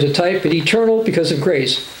concerns a type, but eternal because of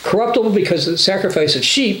grace. Corruptible because of the sacrifice of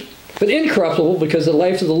sheep, but incorruptible because of the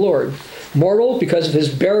life of the Lord. Mortal because of his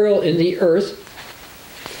burial in the earth.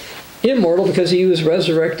 Immortal because he was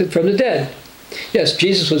resurrected from the dead. Yes,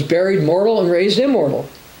 Jesus was buried mortal and raised immortal.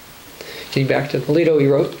 Getting back to Melito, he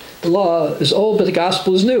wrote, "The law is old, but the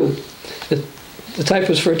gospel is new. The type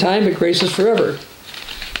was for a time, but grace is forever."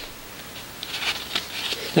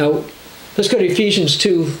 Now, let's go to Ephesians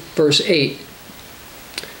 2, verse 8.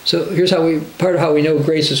 So here's part of how we know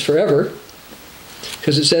grace is forever.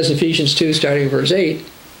 Because it says in Ephesians 2, starting in verse 8,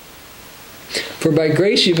 "For by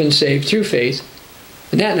grace you've been saved through faith,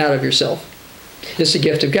 and that not of yourself. It's the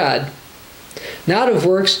gift of God. Not of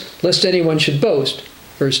works, lest anyone should boast."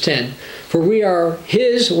 Verse 10, "For we are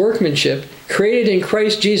his workmanship, created in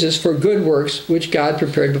Christ Jesus for good works, which God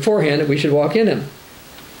prepared beforehand that we should walk in them."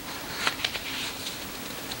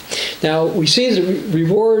 Now, we see the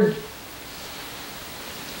reward.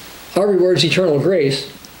 Our reward is eternal grace.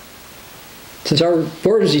 Since our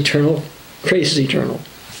reward is eternal, grace is eternal.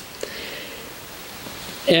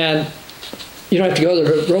 And you don't have to go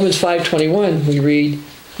there, but Romans 5:21, we read,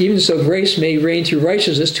 "Even so grace may reign through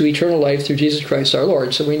righteousness to eternal life through Jesus Christ our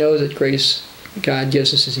Lord." So we know that grace God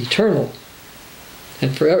gives us is eternal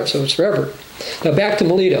and forever, so it's forever. Now back to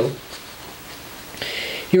Melito.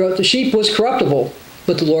 He wrote, "The sheep was corruptible,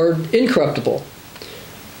 but the Lord incorruptible."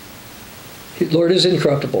 The Lord is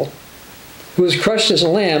incorruptible. "Who was crushed as a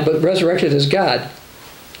lamb, but resurrected as God."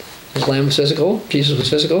 His lamb was physical. Jesus was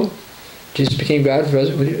physical. Jesus became God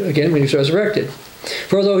again when he was resurrected.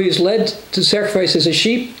 "For although he was led to sacrifice as a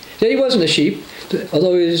sheep, yet he wasn't a sheep.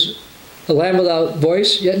 Although he was a lamb without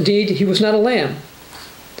voice, yet indeed he was not a lamb.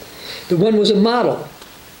 The one was a model,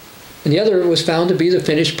 and the other was found to be the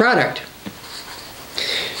finished product."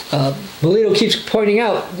 Melito keeps pointing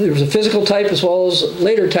out there was a physical type as well as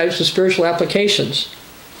later types of spiritual applications.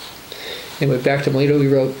 Anyway, back to Melito, he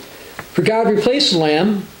wrote, For God replaced the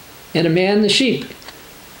lamb and a man the sheep.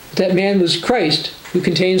 That man was Christ, who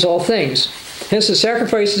contains all things. Hence the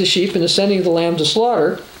sacrifice of the sheep and the sending of the lamb to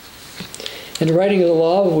slaughter, and the writing of the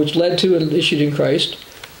law which led to and issued in Christ,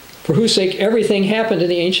 for whose sake everything happened in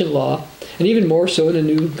the ancient law, and even more so in the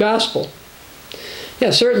new gospel.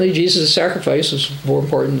 Yeah, certainly Jesus' sacrifice was more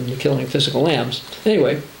important than the killing of physical lambs.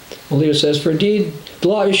 Anyway, Melito says, for indeed the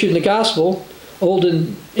law issued in the gospel, old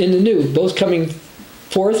and in the new, both coming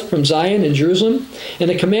forth from Zion and Jerusalem, and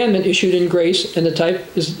the commandment issued in grace, and the type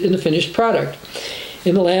is in the finished product,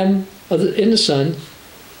 in the lamb, in the son,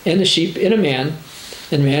 and the sheep in a man,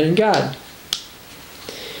 and man in God.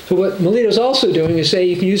 So what Melito is also doing is say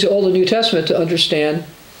you can use the Old and New Testament to understand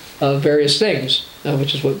various things,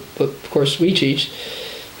 which is what, of course, we teach.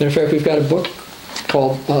 Matter of fact, we've got a book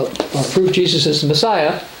called Prove Jesus is the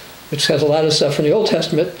Messiah, which has a lot of stuff from the Old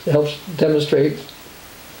Testament that helps demonstrate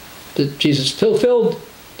that Jesus fulfilled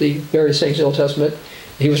the various things in the Old Testament.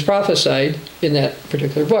 He was prophesied in that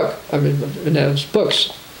particular book, in those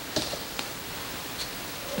books.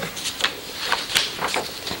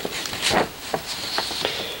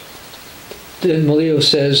 Then Melito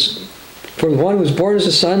says, for the one who was born as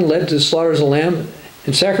a son, led to the slaughter as a lamb,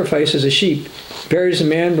 and sacrificed as a sheep, buried as a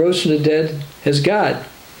man, rose from the dead as God,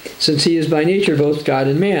 since he is by nature both God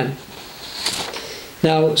and man.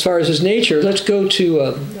 Now, as far as his nature, let's go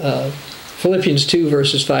to Philippians 2,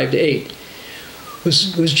 verses 5 to 8.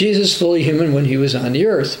 Was Jesus fully human when he was on the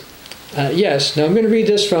earth? Yes. Now, I'm going to read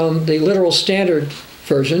this from the Literal Standard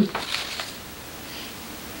Version.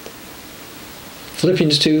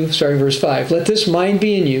 Philippians 2, starting verse 5. Let this mind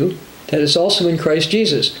be in you, that is also in Christ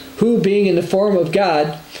Jesus, who, being in the form of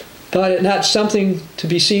God, thought it not something to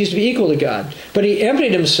be seized to be equal to God, but he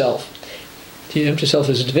emptied himself. He emptied himself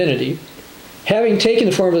as a divinity, having taken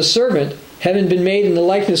the form of a servant, having been made in the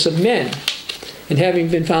likeness of men, and having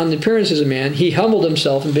been found in appearance as a man, he humbled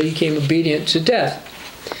himself and became obedient to death.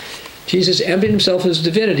 Jesus emptied himself as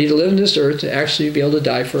divinity to live on this earth to actually be able to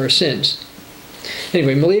die for our sins.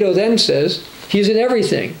 Anyway, Melito then says he is in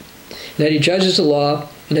everything, and that he judges the law,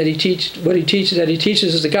 and that he teaches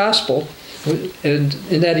is the gospel, and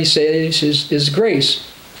that he says is grace,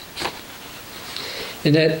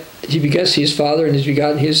 and that he begets his Father and has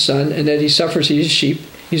begotten his Son, and that he suffers he is sheep,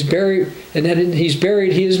 he's buried, and that he's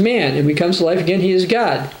buried he is man, and when he comes to life again he is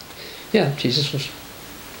God. Yeah, Jesus was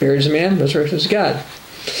buried as a man, resurrected as God.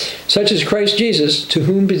 Such is Christ Jesus, to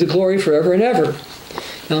whom be the glory forever and ever.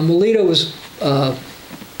 Now Melito was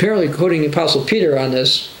apparently quoting the Apostle Peter on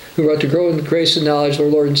this, who wrote, to grow in the grace and knowledge of our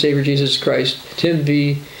Lord and Savior Jesus Christ, to him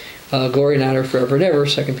be glory and honor forever and ever,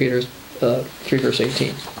 2 Peter 3, verse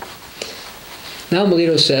 18. Now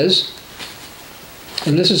Melito says,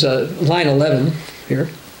 and this is line 11 here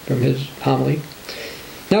from his homily,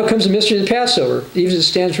 now comes the mystery of the Passover, even as it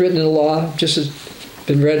stands written in the law, just as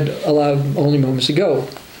been read aloud only moments ago.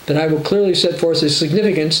 Then I will clearly set forth the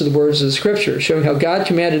significance of the words of the Scripture, showing how God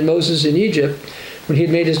commanded Moses in Egypt, when he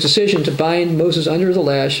had made his decision to bind Moses under the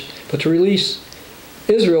lash, but to release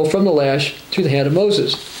Israel from the lash through the hand of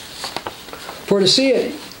Moses. For to see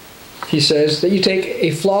it, he says, that you take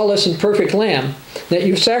a flawless and perfect lamb, that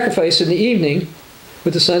you sacrifice in the evening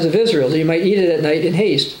with the sons of Israel, that you might eat it at night in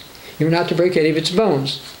haste. You are not to break any of its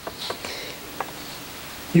bones.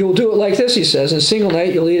 You will do it like this, he says. In a single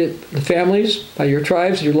night you'll eat it in the families, by your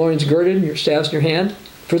tribes, your loins girded, and your staffs in your hand,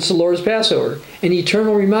 for it's the Lord's Passover, an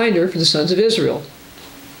eternal reminder for the sons of Israel.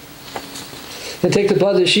 Then take the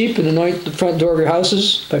blood of the sheep and anoint the front door of your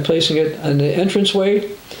houses by placing it on the entranceway,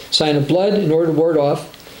 sign of blood, in order to ward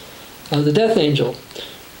off the death angel.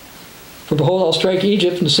 For behold, I'll strike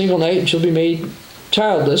Egypt in a single night, and she'll be made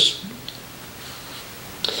childless.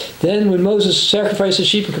 Then when Moses sacrificed the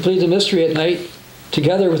sheep and completed the mystery at night,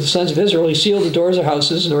 together with the sons of Israel, he sealed the doors of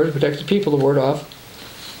houses in order to protect the people to ward off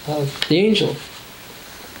the angel.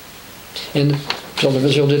 And the children of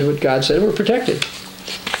Israel did what God said and were protected.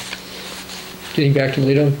 Getting back to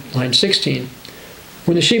Melito, line 16.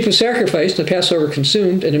 When the sheep was sacrificed, and the Passover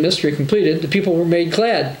consumed, and the mystery completed, the people were made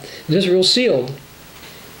glad, and Israel sealed.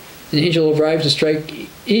 And the angel arrived to strike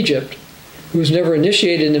Egypt, who was never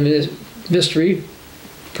initiated in the mystery,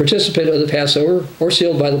 participant of the Passover, or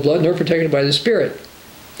sealed by the blood, nor protected by the Spirit.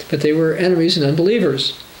 But they were enemies and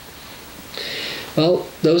unbelievers. Well,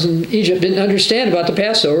 those in Egypt didn't understand about the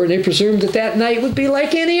Passover, and they presumed that that night would be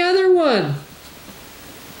like any other one.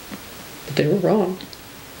 But they were wrong.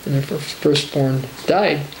 And their firstborn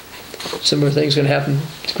died. Similar things going to happen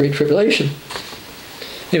to the Great Tribulation.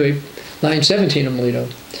 Anyway, line 17 of Melito.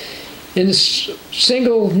 In a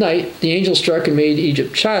single night, the angel struck and made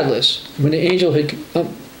Egypt childless. When the angel had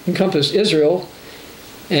encompassed Israel,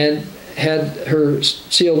 and had her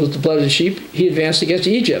sealed with the blood of the sheep, he advanced against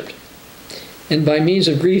Egypt, and by means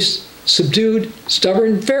of grief subdued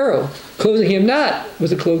stubborn Pharaoh, clothing him not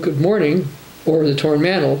with a cloak of mourning or the torn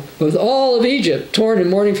mantle, but with all of Egypt torn and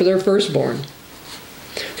mourning for their firstborn.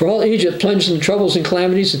 For all Egypt plunged in troubles and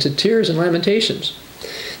calamities, into tears and lamentations.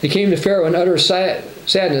 They came to Pharaoh in utter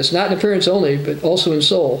sadness, not in appearance only, but also in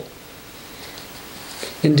soul.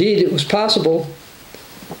 Indeed, it was possible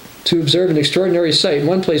to observe an extraordinary sight. In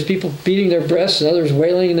one place, people beating their breasts, and others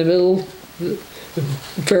wailing in the middle,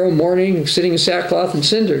 Pharaoh mourning, sitting in sackcloth and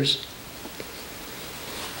cinders.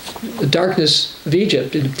 The darkness of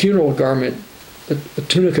Egypt in a funeral garment, a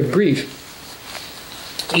tunic of grief.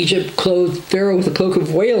 Egypt clothed Pharaoh with a cloak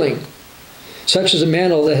of wailing, such as a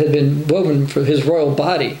mantle that had been woven for his royal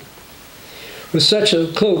body. With such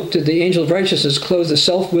a cloak did the angel of righteousness clothe the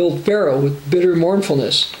self-willed Pharaoh with bitter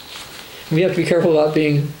mournfulness. And we have to be careful about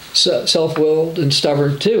being self-willed and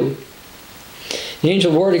stubborn too. The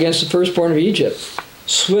angel warred against the firstborn of Egypt,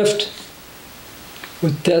 swift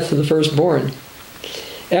with death of the firstborn.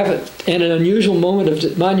 And an unusual moment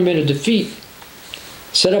of monument of defeat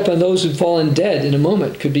set up on those who'd fallen dead in a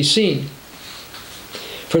moment could be seen.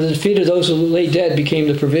 For the defeat of those who lay dead became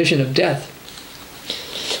the provision of death.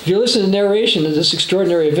 If you listen to the narration of this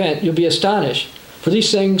extraordinary event, you'll be astonished. For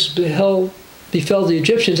these things befell the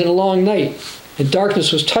Egyptians in a long night, and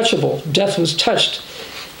darkness was touchable, death was touched,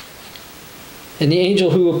 and the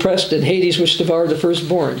angel who oppressed and Hades which devoured the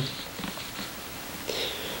firstborn.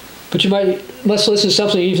 But you must listen to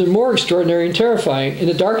something even more extraordinary and terrifying. In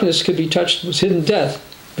the darkness could be touched was hidden death,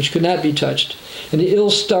 which could not be touched. And the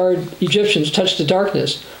ill-starred Egyptians touched the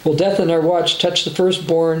darkness, while death on their watch touched the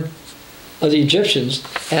firstborn of the Egyptians,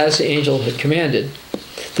 as the angel had commanded.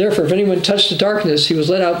 Therefore, if anyone touched the darkness, he was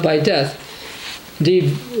let out by death.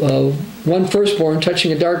 Indeed, one firstborn,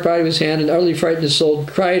 touching a dark body with his hand and utterly frightened his soul,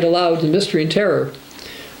 cried aloud in mystery and terror,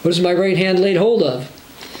 "What is my right hand laid hold of?"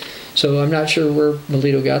 So I'm not sure where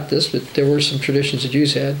Melito got this, but there were some traditions the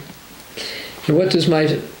Jews had. And why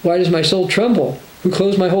does my soul tremble? Who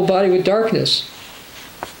clothes my whole body with darkness?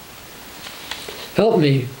 Help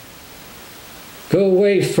me. Go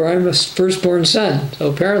away, for I'm a firstborn son. So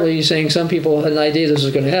apparently he's saying some people had an idea this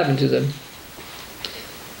was going to happen to them.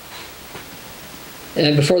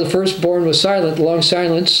 And before the firstborn was silent, the long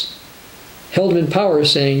silence held him in power,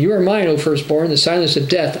 saying, "You are mine, O firstborn, the silence of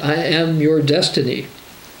death. I am your destiny."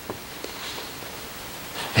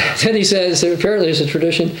 Then he says, apparently it's a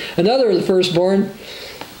tradition, another of the firstborn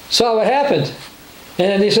saw what happened.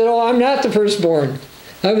 And he said, "Oh, I'm not the firstborn.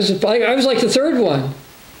 I was like the third one."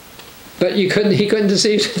 But he couldn't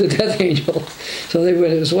deceive the death angel. So they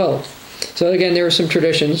went as well. So again, there were some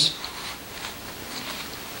traditions.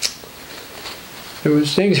 There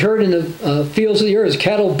was things heard in the fields of the earth,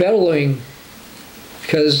 cattle bellowing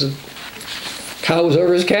because the cow was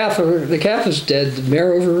over his calf, or the calf was dead, the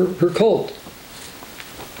mare over her colt.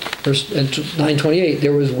 Verse 9:28,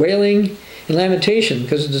 there was wailing and lamentation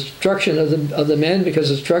because of the destruction of the men,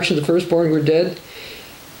 because of the destruction of the firstborn who were dead.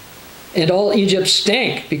 And all Egypt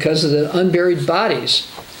stank because of the unburied bodies.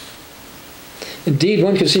 Indeed,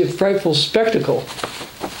 one could see a frightful spectacle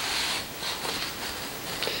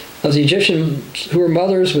of the Egyptians who were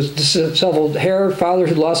mothers with disheveled hair, fathers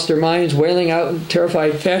who lost their minds, wailing out in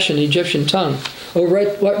terrified fashion in the Egyptian tongue. "Oh,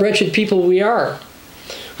 what wretched people we are!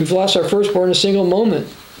 We've lost our firstborn in a single moment."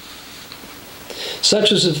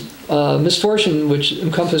 Such was the misfortune which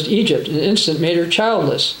encompassed Egypt. In an instant made her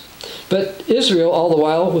childless. But Israel, all the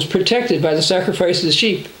while, was protected by the sacrifice of the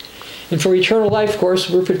sheep. And for eternal life, of course,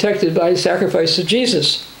 we're protected by the sacrifice of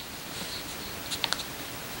Jesus.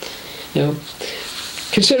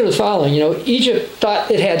 Consider the following. Egypt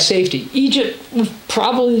thought it had safety. Egypt was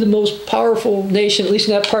probably the most powerful nation, at least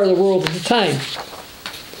in that part of the world at the time.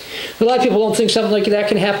 But a lot of people don't think something like that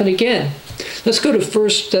can happen again. Let's go to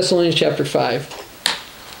 1 Thessalonians chapter 5.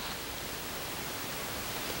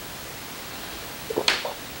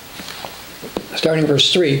 Starting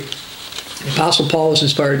verse 3. The Apostle Paul was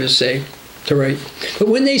inspired to write, "But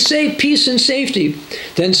when they say peace and safety,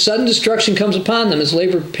 then sudden destruction comes upon them as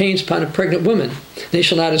labor pains upon a pregnant woman. They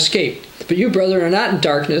shall not escape. But you, brethren, are not in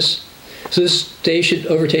darkness, so this day should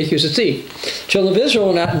overtake you as a thief. Children of Israel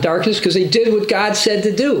are not in darkness because they did what God said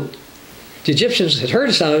to do." The Egyptians had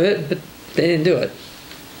heard some of it, but they didn't do it.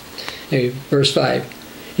 Anyway, verse 5.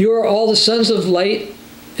 "You are all the sons of light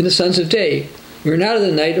and the sons of day. We are not of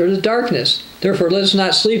the night or the darkness. Therefore, let us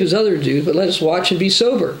not sleep as others do, but let us watch and be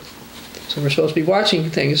sober." So we're supposed to be watching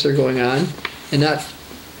things that are going on and not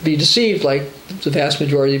be deceived like the vast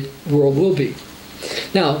majority of the world will be.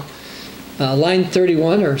 Now, line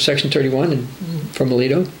 31, or section 31 from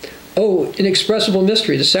Melito. Oh, inexpressible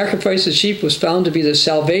mystery. The sacrifice of the sheep was found to be the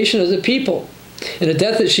salvation of the people, and the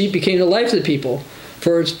death of the sheep became the life of the people,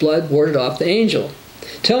 for its blood warded off the angel.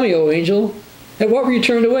 Tell me, O angel, at what were you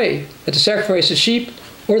turned away? At the sacrifice of sheep,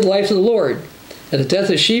 or the life of the Lord? At the death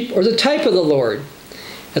of sheep, or the type of the Lord?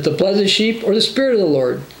 At the blood of the sheep, or the Spirit of the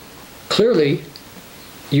Lord? Clearly,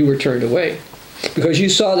 you were turned away, because you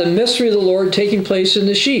saw the mystery of the Lord taking place in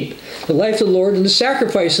the sheep, the life of the Lord and the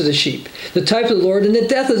sacrifice of the sheep, the type of the Lord and the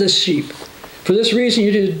death of the sheep. For this reason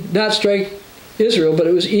you did not strike Israel, but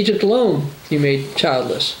it was Egypt alone you made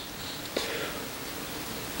childless.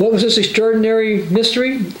 What was this extraordinary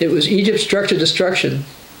mystery? It was Egypt struck to destruction,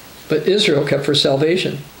 but Israel kept for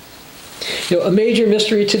salvation. A major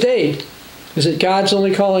mystery today is that God's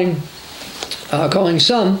only calling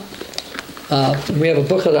some. We have a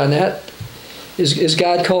booklet on that. Is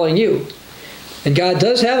God calling you? And God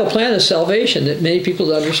does have a plan of salvation that many people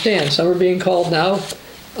don't understand. Some are being called now,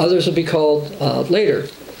 others will be called later.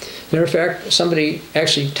 Matter of fact, somebody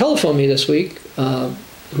actually telephoned me this week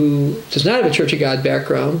who does not have a Church of God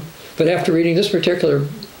background, but after reading this particular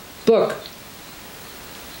book,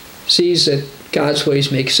 sees that God's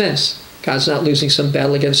ways make sense. God's not losing some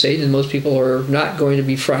battle against Satan, and most people are not going to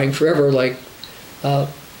be frying forever like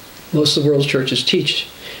most of the world's churches teach.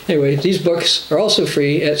 Anyway, these books are also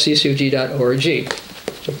free at ccog.org,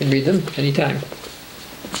 so you can read them anytime.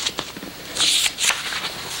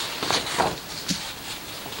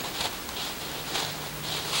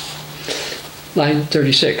 Line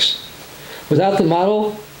 36. Without the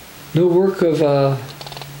model, no work of... oh,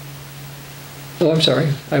 I'm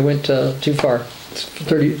sorry. I went too far.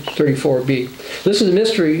 34b. Listen to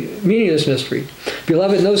the meaning of this mystery.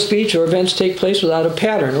 Beloved, no speech or events take place without a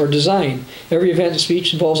pattern or design. Every event and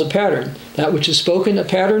speech involves a pattern. That which is spoken, a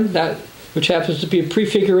pattern, that which happens to be a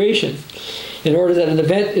prefiguration, in order that an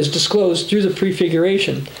event is disclosed through the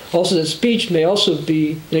prefiguration. Also, that speech may also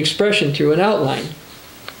be an expression through an outline.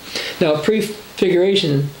 Now, a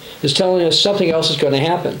prefiguration is telling us something else is going to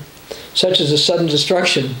happen, such as a sudden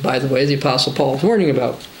destruction, by the way, the Apostle Paul is warning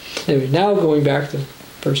about. Anyway, now going back to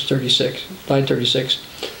verse 36, line 36.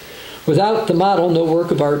 Without the model, no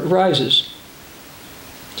work of art arises.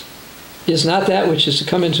 Is not that which is to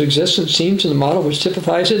come into existence seen to the model which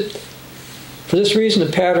typifies it? For this reason,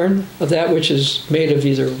 the pattern of that which is made of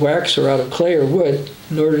either wax or out of clay or wood,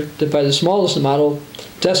 in order that by the smallest of the model,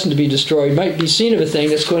 destined to be destroyed, might be seen of a thing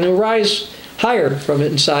that's going to arise higher from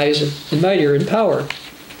it in size and mightier in power,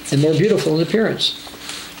 and more beautiful in appearance.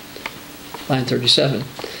 Line 37.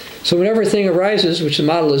 So whenever a thing arises which the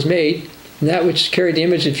model is made, and that which carried the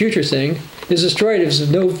image of the future thing is destroyed, is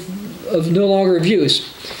of no longer of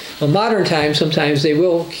use. Well, modern times, sometimes they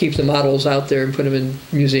will keep the models out there and put them in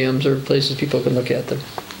museums or places people can look at them.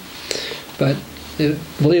 But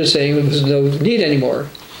Melito is saying there was no need anymore.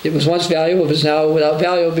 It was once valuable, it is now without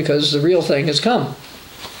value because the real thing has come.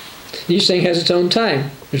 Each thing has its own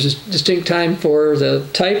time. There's a distinct time for the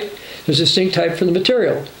type, there's a distinct time for the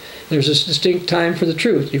material, there's a distinct time for the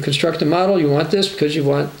truth. You construct a model, you want this because you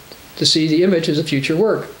want to see the image as a future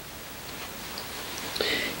work.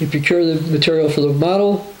 You procure the material for the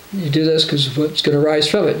model, you do this because what's going to rise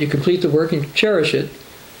from it. You complete the work and cherish it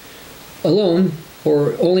alone,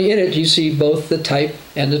 or only in it you see both the type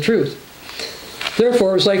and the truth.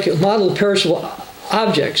 Therefore, it's like a model of perishable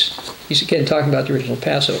objects. He's again talking about the original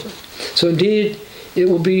Passover. So indeed, it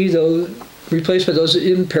will be replaced by those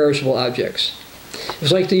imperishable objects.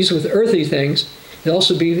 It's like these with earthly things, it'll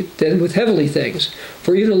also be then with heavenly things.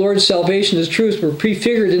 For even the Lord's salvation and His truth were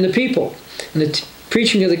prefigured in the people, and the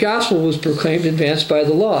preaching of the gospel was proclaimed and advanced by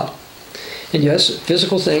the law. And yes,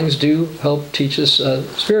 physical things do help teach us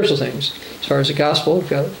spiritual things. As far as the gospel, we've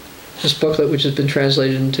got this booklet which has been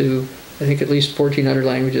translated into, I think, at least 1,400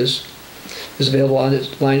 languages, is available on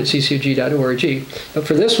its line at ccog.org. But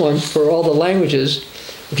for this one, for all the languages,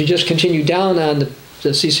 if you just continue down on the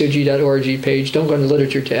ccog.org page, don't go on the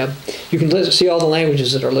literature tab, you can see all the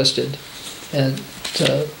languages that are listed. And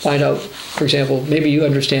to find out, for example, maybe you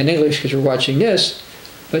understand English because you're watching this,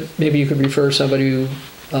 but maybe you could refer somebody who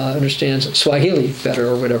understands Swahili better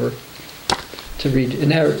or whatever to read in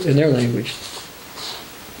their language.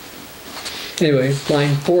 Anyway,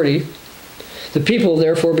 line 40. The people,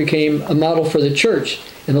 therefore, became a model for the church,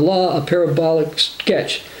 and the law a parabolic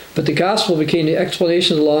sketch. But the gospel became the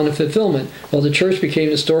explanation of the law and the fulfillment, while the church became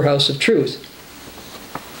the storehouse of truth.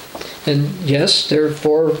 And yes,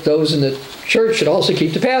 therefore, those in the church should also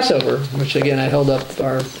keep the Passover, which again I held up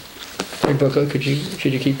our booklet,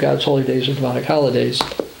 should you keep God's holy days or demonic holidays.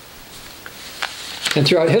 And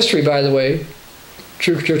throughout history, by the way,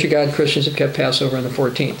 true Church of God Christians have kept Passover on the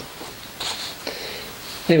 14th.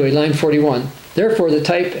 Anyway, line 41. Therefore, the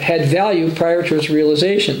type had value prior to its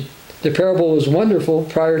realization. The parable was wonderful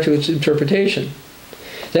prior to its interpretation.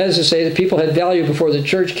 That is to say, the people had value before the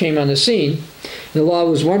church came on the scene, and the law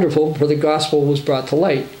was wonderful before the gospel was brought to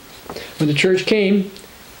light. When the church came,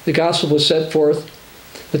 the gospel was set forth.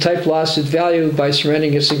 The type lost its value by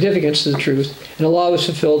surrendering its significance to the truth, and the law was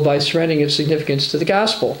fulfilled by surrendering its significance to the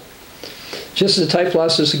gospel. Just as the type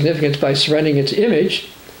lost its significance by surrendering its image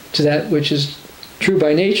to that which is true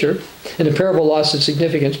by nature, and the parable lost its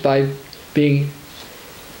significance by being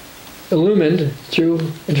illumined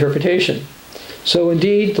through interpretation. So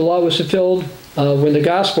indeed, the law was fulfilled when the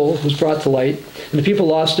gospel was brought to light, and the people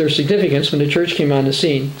lost their significance when the church came on the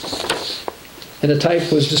scene, and the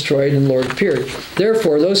type was destroyed and the Lord appeared.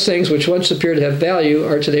 Therefore, those things which once appeared to have value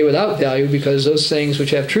are today without value, because those things which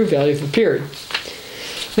have true value have appeared.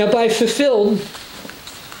 Now, by fulfilled,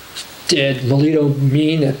 did Melito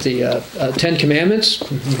mean that the Ten Commandments,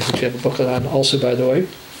 which we have a booklet on also, by the way,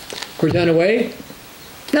 were done away?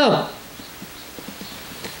 No.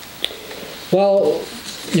 Well,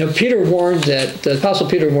 Peter warned that, the Apostle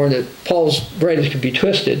Peter warned that Paul's writings could be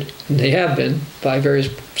twisted, and they have been, by various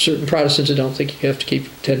certain Protestants who don't think you have to keep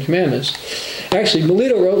Ten Commandments. Actually,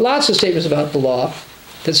 Melito wrote lots of statements about the law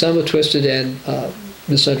that some have twisted and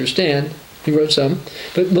misunderstand. He wrote some.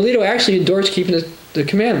 But Melito actually endorsed keeping the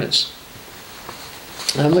commandments.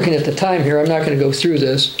 I'm looking at the time here. I'm not going to go through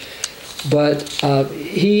this. But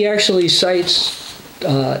he actually cites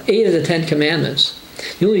 8 of the 10 commandments.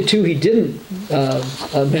 The only 2 he didn't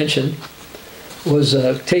mention was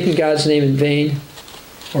taking God's name in vain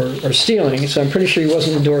or stealing. So I'm pretty sure he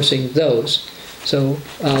wasn't endorsing those. So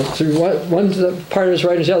through one part of his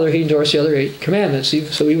writings, the other, he endorsed the other 8 commandments.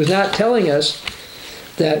 So he was not telling us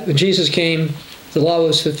that when Jesus came, the law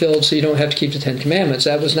was fulfilled, so you don't have to keep the 10 commandments.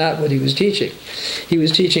 That was not what he was teaching. He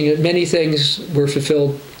was teaching that many things were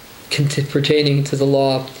fulfilled pertaining to the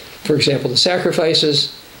law. For example, the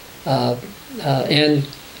sacrifices and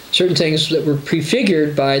certain things that were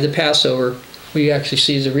prefigured by the Passover. We actually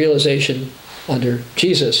see the realization under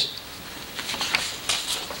Jesus.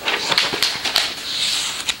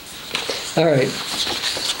 All right,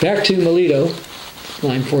 back to Melito,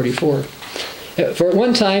 line 44. For at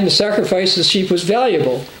one time, the sacrifice of the sheep was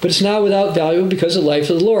valuable, but it's now without value because of the life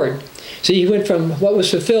of the Lord. See, he went from what was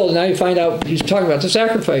fulfilled, and now you find out he's talking about the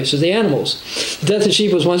sacrifice of the animals. The death of the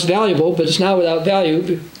sheep was once valuable, but it's now without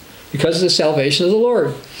value because of the salvation of the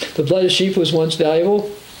Lord. The blood of sheep was once valuable,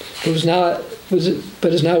 but is now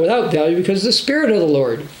without value because of the Spirit of the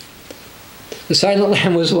Lord. The silent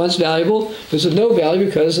lamb was once valuable, but is of no value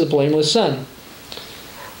because of the blameless Son.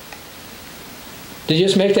 Did you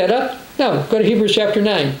just make that up? No, go to Hebrews chapter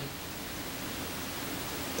 9.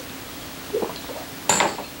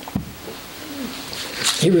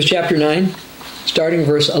 Hebrews chapter 9, starting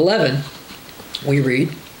verse 11, we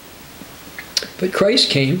read, "But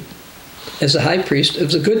Christ came as the high priest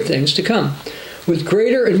of the good things to come, with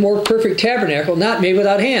greater and more perfect tabernacle, not made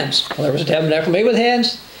without hands." Well, there was a tabernacle made with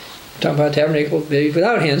hands. We're talking about a tabernacle made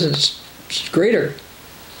without hands, and it's greater.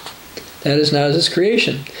 That is not his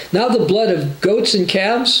creation. Now the blood of goats and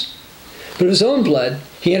calves, but his own blood,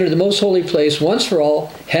 he entered the most holy place once for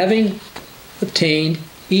all, having obtained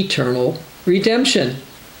eternal redemption.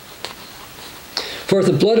 For if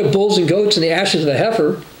the blood of bulls and goats and the ashes of a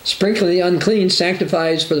heifer, sprinkling the unclean,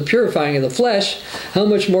 sanctifies for the purifying of the flesh, how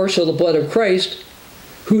much more shall the blood of Christ,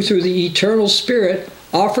 who through the eternal Spirit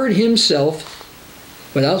offered himself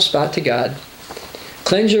without spot to God,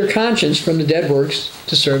 cleanse your conscience from the dead works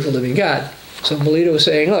to serve the living God. So Melito was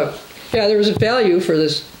saying, look, yeah, there was a value for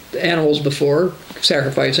this animals before,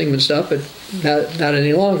 sacrificing them and stuff, but not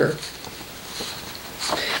any longer.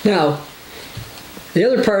 Now, the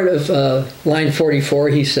other part of line 44,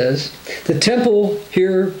 he says, the temple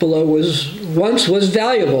here below once was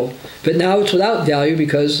valuable, but now it's without value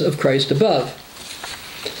because of Christ above.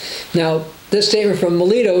 Now, this statement from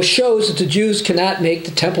Melito shows that the Jews cannot make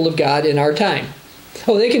the temple of God in our time.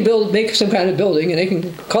 Oh, they can make some kind of building, and they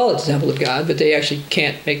can call it the temple of God, but they actually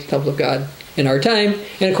can't make the temple of God in our time.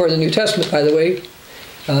 And according to the New Testament, by the way,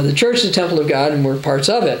 the church is the temple of God, and we're parts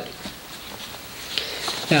of it.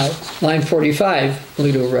 Now, line 45,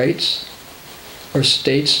 Melito writes, or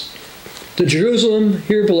states, the Jerusalem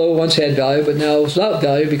here below once had value, but now is without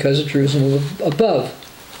value because of Jerusalem above.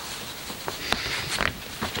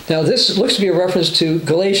 Now, this looks to be a reference to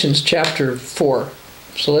Galatians chapter 4.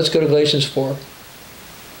 So let's go to Galatians 4.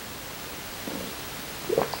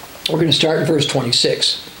 We're going to start in verse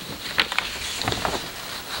 26.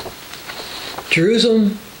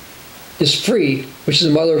 Jerusalem is free, which is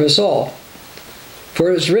the mother of us all. For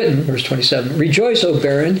it is written, verse 27, rejoice, O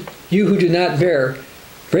barren, you who do not bear.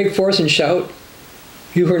 Break forth and shout,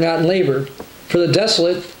 you who are not in labor. For the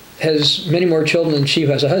desolate has many more children than she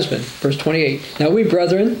who has a husband. Verse 28. Now we,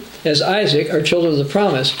 brethren, as Isaac, are children of the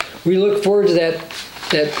promise. We look forward to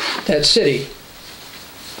that city.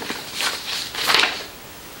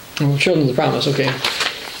 Oh, children of the promise, okay.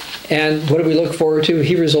 And what do we look forward to?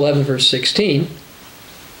 Hebrews 11, verse 16.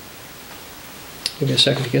 Give me a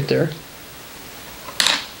second to get there.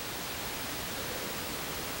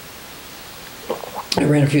 I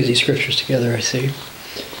ran a few of these scriptures together, I see.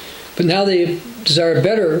 But now they desire a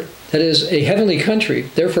better, that is, a heavenly country.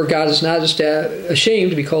 Therefore God is not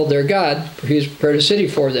ashamed to be called their God, for he has prepared a city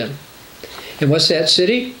for them. And what's that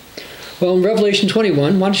city? Well, in Revelation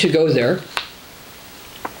 21, why don't you go there?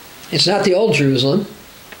 It's not the old Jerusalem,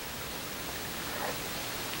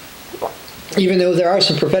 even though there are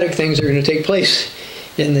some prophetic things that are going to take place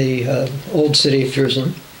in the old city of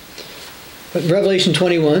Jerusalem. But in Revelation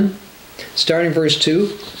 21, starting verse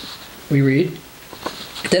 2, we read,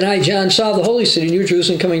 Then I, John, saw the holy city, New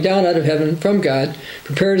Jerusalem, coming down out of heaven from God,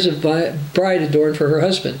 prepared as a bride adorned for her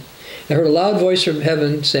husband. I heard a loud voice from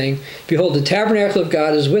heaven saying, Behold, the tabernacle of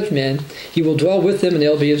God is with men. He will dwell with them, and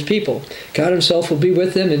they'll be his people. God himself will be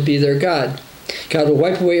with them and be their God. God will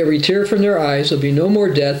wipe away every tear from their eyes. There will be no more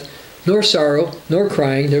death, nor sorrow, nor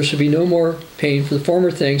crying. There shall be no more pain, for the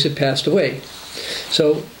former things have passed away.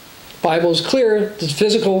 So, the Bible is clear. The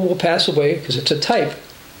physical will pass away because it's a type.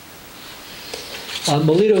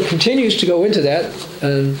 Melito continues to go into that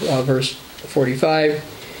in verse 45.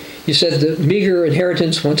 He said the meager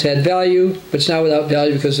inheritance once had value, but it's now without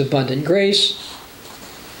value because of abundant grace.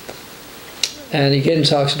 And again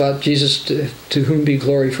talks about Jesus, to whom be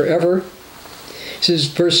glory forever. He says,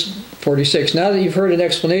 verse 46, Now that you've heard an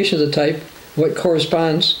explanation of the type, what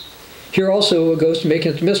corresponds, here also goes to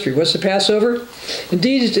making it the mystery. What's the Passover?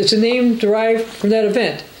 Indeed, it's a name derived from that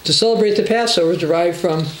event. To celebrate the Passover is derived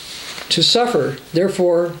from to suffer.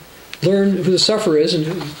 Therefore, learn who the sufferer is and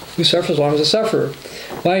who suffers along with the sufferer.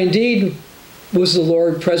 Why, indeed, was the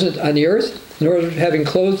Lord present on the earth, in order, having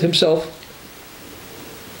clothed himself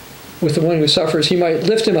with the one who suffers, he might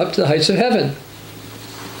lift him up to the heights of heaven.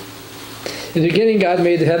 In the beginning, God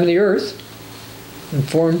made the heaven and the earth, and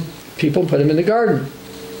formed people and put him in the garden.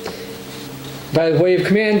 By way of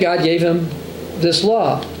command, God gave him this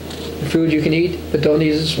law. The food you can eat, but don't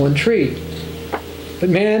eat this one tree. But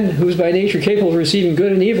man, who is by nature capable of receiving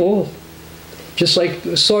good and evil, just like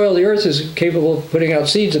the soil of the earth is capable of putting out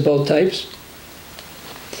seeds of both types,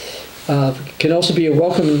 can also be a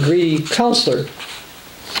welcome and greedy counselor.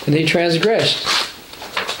 And they transgressed.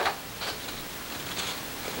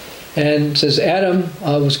 And it says Adam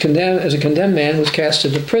was condemned, as a condemned man, was cast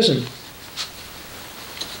into prison.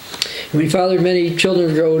 When he fathered many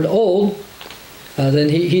children grown old, then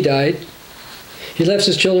he died. He left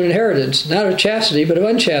his children inheritance, not of chastity, but of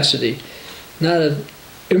unchastity, not of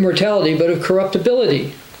immortality, but of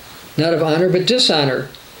corruptibility, not of honor, but dishonor,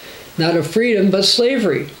 not of freedom, but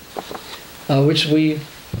slavery, which we,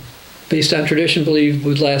 based on tradition, believe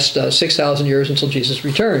would last 6,000 years until Jesus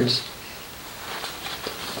returns.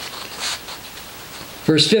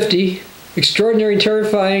 Verse 50, extraordinary and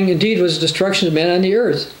terrifying indeed was the destruction of men on the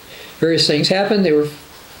earth. Various things happened. They were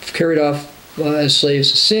carried off as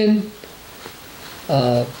slaves to sin.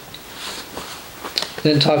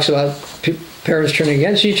 Then talks about parents turning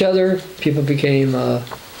against each other. People became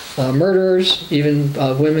murderers. Even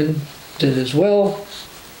women did as well.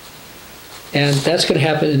 And that's going to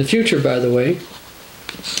happen in the future, by the way.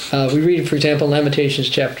 We read, for example, in Lamentations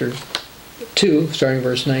chapter 2, starting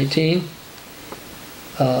verse 19.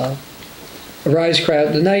 Arise, cry out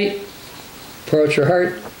in the night, pour out your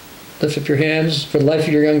heart, lift up your hands for the life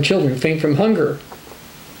of your young children, faint from hunger.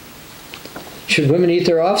 Should women eat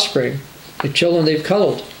their offspring, the children they've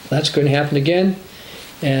cuddled? That's going to happen again.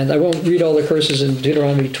 And I won't read all the curses in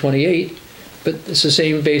Deuteronomy 28, but it's the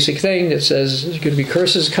same basic thing that says there's going to be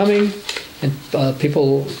curses coming, and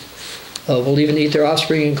people will even eat their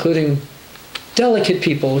offspring, including delicate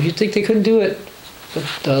people. You'd think they couldn't do it, but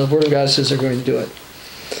the Word of God says they're going to do it.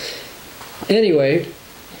 Anyway,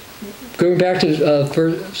 going back to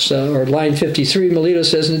verse, or line 53, Melito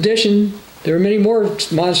says, in addition, there are many more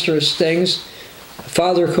monstrous things. A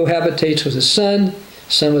father cohabitates with his son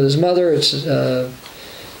with his mother, it's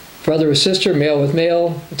brother with sister, male with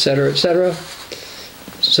male, etc., etc.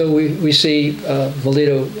 So we see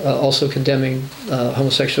Melito also condemning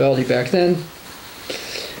homosexuality back then.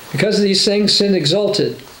 Because of these things, sin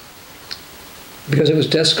exalted. Because it was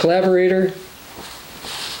death's collaborator,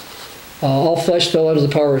 all flesh fell under the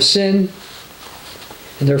power of sin,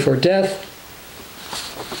 and therefore death.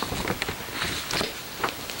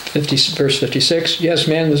 Verse 56, yes,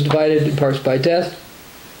 man was divided in parts by death.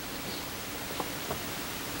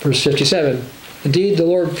 Verse 57. Indeed, the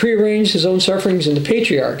Lord prearranged his own sufferings in the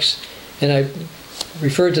patriarchs. And I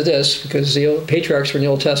referred to this because the patriarchs were in the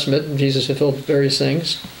Old Testament, and Jesus fulfilled various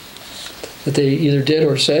things that they either did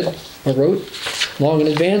or said or wrote long in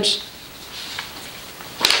advance.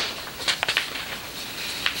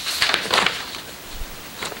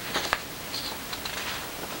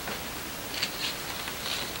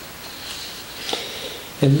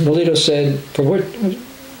 And Melito said, for what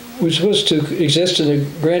was supposed to exist in a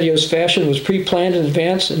grandiose fashion was pre-planned in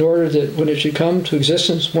advance in order that when it should come to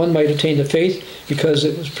existence, one might attain to faith because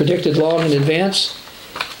it was predicted long in advance.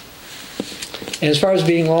 And as far as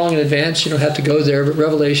being long in advance, you don't have to go there, but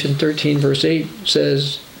Revelation 13 verse 8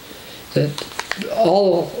 says that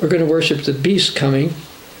all are going to worship the beast coming,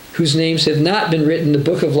 whose names have not been written in the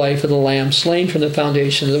book of life of the Lamb, slain from the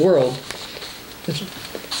foundation of the world. The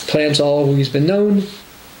plan's always been known.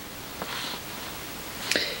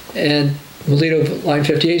 And Melito, line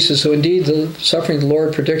 58 says, so indeed the suffering of the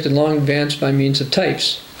Lord predicted long in advance by means of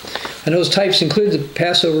types. And those types include the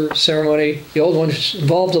Passover ceremony, the old one which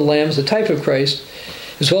involved the lamb as a type of Christ,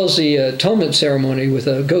 as well as the atonement ceremony with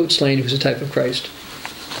a goat slain who was a type of Christ.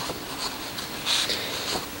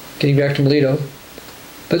 Getting back to Melito.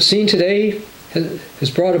 But seen today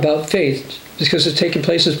has brought about faith because it's taken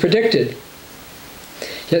place as predicted.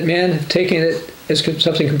 Yet man have taken it as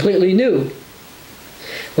something completely new.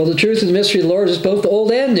 Well, the truth of the mystery of the Lord is both old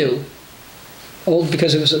and new. Old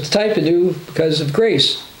because it was a type, and new because of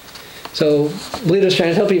grace. So Melito's trying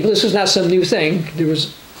to tell people this is not some new thing.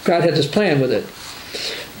 God had this plan with it.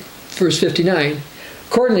 Verse 59.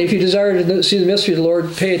 Accordingly, if you desire to see the mystery of the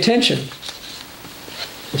Lord, pay attention.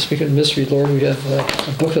 Speaking of the mystery of the Lord, we have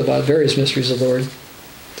a book about various mysteries of the Lord.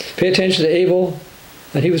 Pay attention to Abel,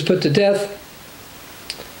 and he was put to death.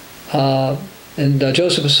 And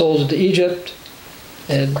Joseph was sold into Egypt.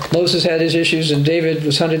 And Moses had his issues, and David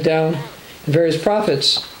was hunted down, and various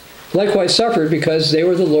prophets likewise suffered because they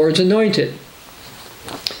were the Lord's anointed.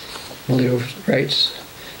 Melito writes.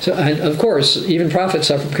 So, and of course, even prophets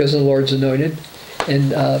suffer because of the Lord's anointed. And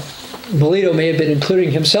Melito may have been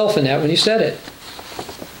including himself in that when he said it.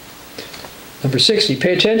 Number 60,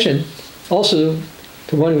 pay attention also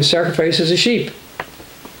to one who sacrifices a sheep.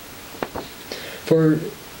 For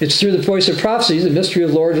it's through the voice of prophecy the mystery of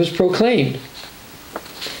the Lord was proclaimed.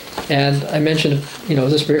 And I mentioned,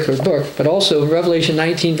 this particular book, but also in Revelation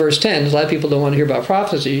 19, verse 10, a lot of people don't want to hear about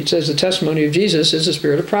prophecy. It says the testimony of Jesus is the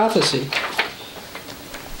spirit of prophecy.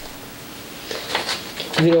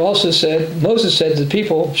 Also said, Moses said to the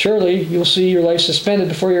people, surely you'll see your life suspended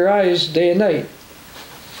before your eyes day and night.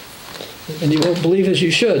 And you won't believe as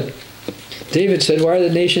you should. David said, why are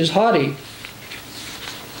the nations haughty?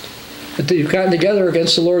 But they've gotten together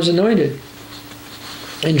against the Lord's anointed.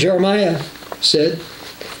 And Jeremiah said,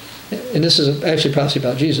 and this is actually prophecy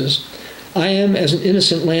about Jesus, I am as an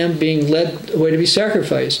innocent lamb being led away to be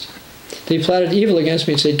sacrificed. They plotted evil against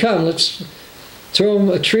me and said, come, let's throw him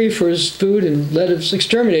a tree for his food and let us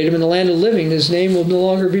exterminate him in the land of the living. His name will no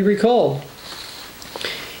longer be recalled.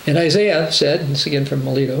 And Isaiah said, this again from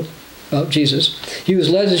Melito, about Jesus, he was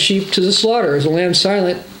led as a sheep to the slaughter, as a lamb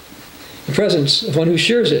silent in presence of one who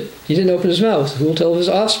shears it. He didn't open his mouth. Who will tell of his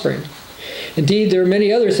offspring? Indeed, there are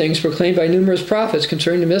many other things proclaimed by numerous prophets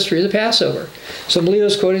concerning the mystery of the Passover. So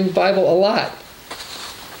Melito's quoting the Bible a lot.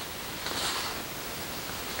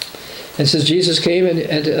 And says Jesus came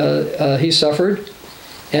and he suffered.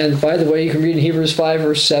 And by the way, you can read in Hebrews 5,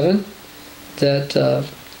 verse 7, that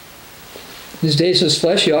in his days of his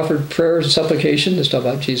flesh he offered prayers and supplication. Let's talk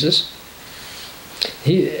about Jesus.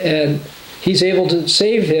 He's able to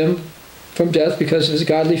save him from death because of his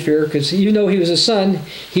godly fear, because even though he was a son,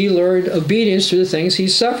 he learned obedience through the things he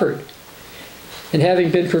suffered. And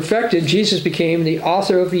having been perfected, Jesus became the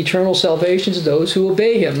author of eternal salvation to those who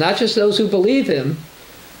obey him. Not just those who believe him,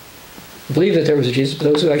 believe that there was a Jesus, but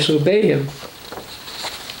those who actually obey him.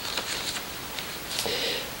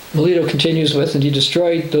 Melito continues with, and he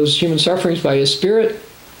destroyed those human sufferings by his spirit,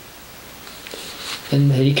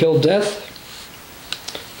 and he killed death.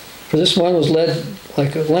 For this one was led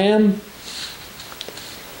like a lamb.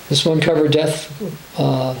 This one covered death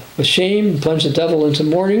with shame and plunged the devil into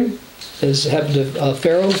mourning, as happened to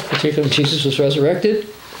Pharaoh, particularly when Jesus was resurrected.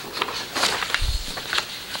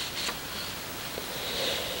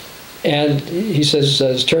 And he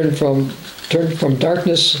says, turned from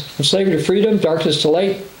darkness, from slavery to freedom, darkness to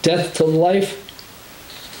light, death to life,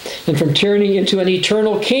 and from tyranny into an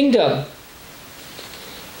eternal kingdom,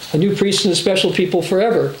 a new priest and a special people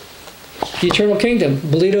forever. The eternal kingdom.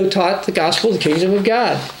 Melito taught the gospel, the kingdom of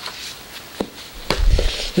God.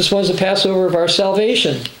 This was the Passover of our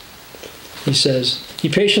salvation. he says. He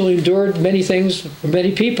patiently endured many things for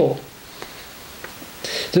many people.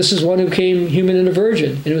 This is one who came human and a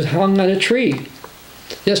virgin, and was hung on a tree.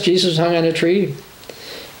 Yes, Jesus was hung on a tree.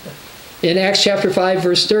 In Acts chapter 5,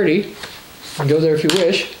 verse 30, you can go there if you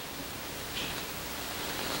wish,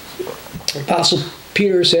 Apostle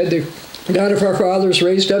Peter said, the God of our fathers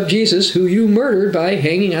raised up Jesus, who you murdered by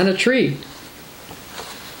hanging on a tree.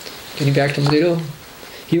 Getting back to Melito,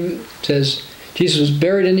 he says, Jesus was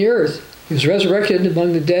buried in the earth. He was resurrected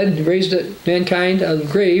among the dead and raised mankind out of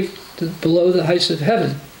the grave below the heights of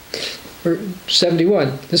heaven. Or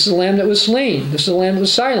 71. This is the Lamb that was slain. This is the Lamb that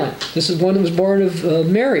was silent. This is one that was born of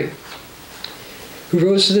Mary, who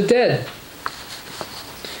rose to the dead.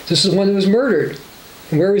 This is the one that was murdered.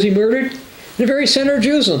 And where was he murdered? In the very center of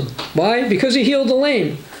Jerusalem. Why? Because he healed the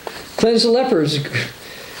lame, cleansed the lepers,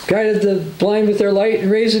 guided the blind with their light,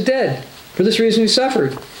 and raised the dead. For this reason he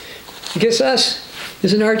suffered. Against us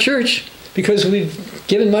is in our church. Because we've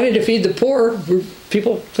given money to feed the poor,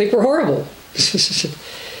 people think we're horrible.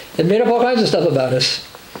 And made up all kinds of stuff about us.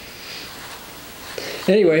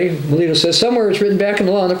 Anyway, Melito says, somewhere it's written back in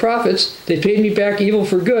the law and the prophets, they paid me back evil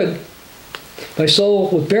for good. My soul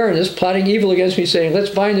with barrenness, plotting evil against me, saying, let's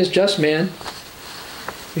bind this just man,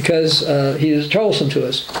 because he is troublesome to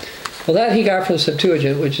us. Well, that he got from the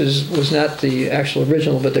Septuagint, which was not the actual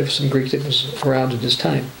original, but there was some Greek that was around at this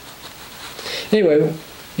time. Anyway,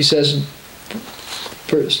 he says,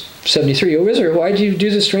 verse 73, O Israel, why did you do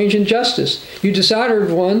this strange injustice? You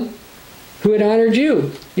dishonored one who had honored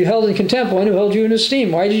you. You held in contempt one who held you in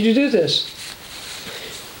esteem. Why did you do this?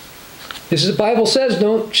 This is the Bible says,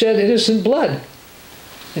 don't shed innocent blood.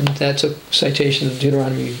 And that's a citation of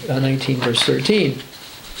Deuteronomy 19, verse 13.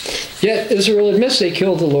 Yet Israel admits they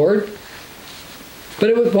killed the Lord.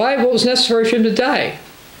 But why? What was necessary for him to die?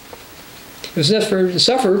 It was necessary to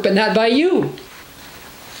suffer, but not by you.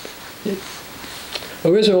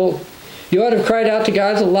 O Israel, you ought to have cried out to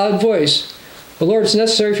God with a loud voice. The Lord, it's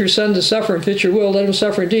necessary for your son to suffer and fit your will. Let him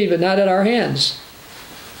suffer indeed, but not at our hands.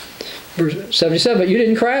 Verse 77, but you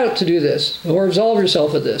didn't cry out to do this, or absolve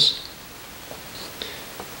yourself of this.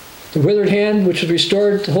 The withered hand, which was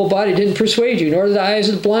restored the whole body, didn't persuade you, nor did the eyes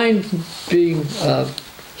of the blind being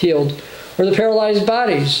healed, or the paralyzed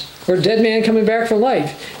bodies, or a dead man coming back from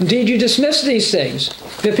life. Indeed, you dismiss these things.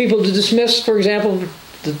 You have people to dismiss, for example,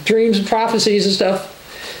 the dreams and prophecies and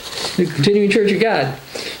stuff, the continuing Church of God.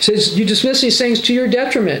 He says, you dismiss these things to your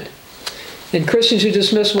detriment. And Christians who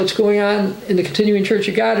dismiss what's going on in the continuing Church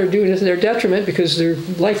of God are doing it to their detriment because they're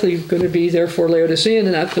likely going to be therefore Laodicean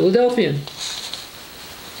and not Philadelphian.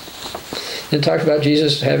 And talked about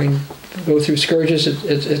Jesus having go through scourges,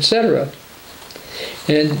 etc.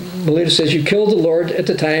 And Melito says, you killed the Lord at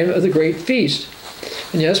the time of the great feast.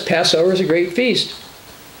 And yes, Passover is a great feast.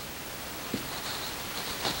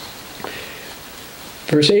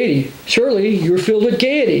 Verse 80, surely you were filled with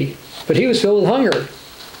gaiety, but he was filled with hunger.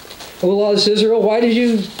 O laws of Israel, why did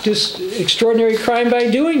you this extraordinary crime by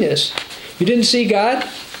doing this? You didn't see God?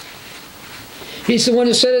 He's the one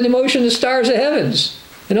who set in motion the stars of heavens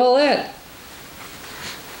and all that.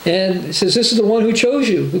 And it says, this is the one who chose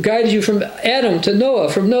you, who guided you from Adam to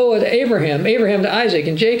Noah, from Noah to Abraham, Abraham to Isaac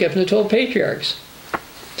and Jacob and the 12 patriarchs.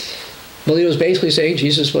 Melito is basically saying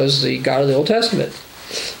Jesus was the God of the Old Testament.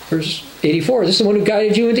 Verse 84, this is the one who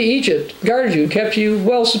guided you into Egypt, guarded you, and kept you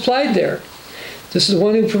well supplied there. This is the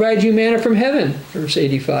one who provided you manna from heaven, verse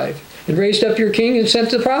 85, and raised up your king and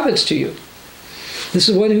sent the prophets to you. This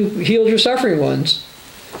is the one who healed your suffering ones,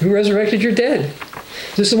 who resurrected your dead.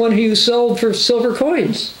 This is the one who you sold for silver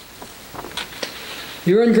coins.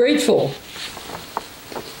 You're ungrateful.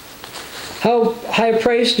 How high a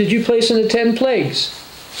price did you place in the 10 plagues?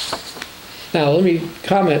 Now, let me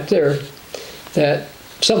comment there that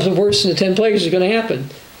something worse than the 10 plagues is going to happen,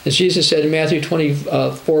 as Jesus said in Matthew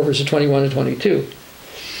 24, verses 21 and 22.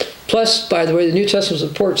 Plus, by the way, the New Testament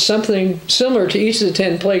supports something similar to each of the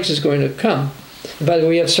 10 plagues is going to come. And by the way,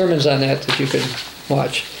 we have sermons on that you can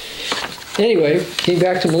watch. Anyway, getting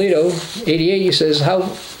back to Melito, 88, he says, how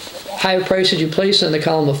high a price did you place on the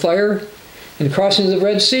column of fire and the crossing of the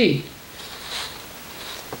Red Sea?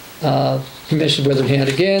 He mentioned withered hand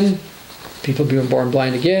again, people being born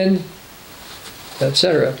blind again,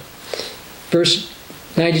 etc. Verse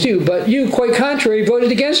 92, but you, quite contrary,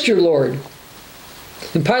 voted against your Lord.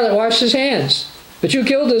 And Pilate washed his hands. But you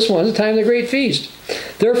killed this one at the time of the great feast.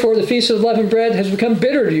 Therefore the feast of unleavened bread has become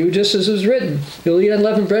bitter to you, just as it was written. You'll eat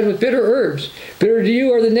unleavened bread with bitter herbs. Bitter to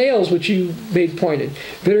you are the nails which you made pointed.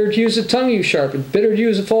 Bitter to you is the tongue you sharpened. Bitter to you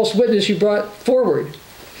is the false witness you brought forward.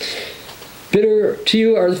 Bitter to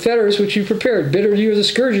you are the fetters which you prepared. Bitter to you are the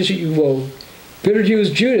scourges that you wove. Bitter to you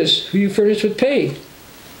is Judas, who you furnished with pay.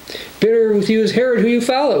 Bitter with you is Herod, who you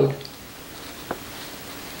followed.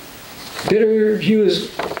 Bitter with you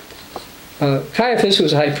is Caiaphas, who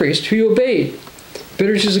was a high priest, who you obeyed.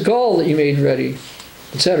 Bitter is the gall that you made ready,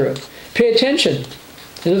 etc. Pay attention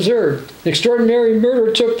and observe. An extraordinary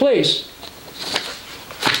murder took place.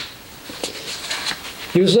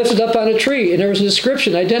 He was lifted up on a tree, and there was a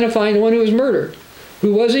description identifying the one who was murdered.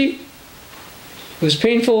 Who was he? It was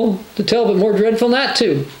painful to tell, but more dreadful not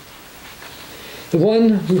to. The one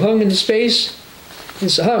who hung in space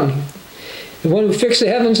is hung. The one who fixed the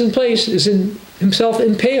heavens in place is in himself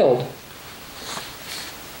impaled.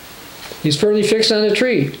 He's firmly fixed on a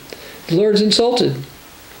tree. The Lord is insulted.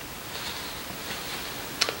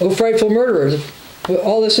 O frightful murderer,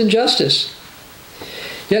 all this injustice.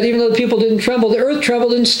 Yet even though the people didn't tremble, the earth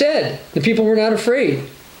trembled instead. The people were not afraid.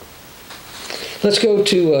 Let's go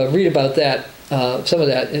to read about that, some of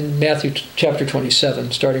that in Matthew chapter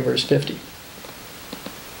 27, starting verse 50.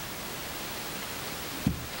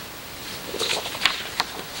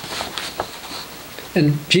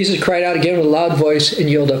 And Jesus cried out again with a loud voice and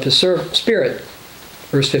yielded up his spirit.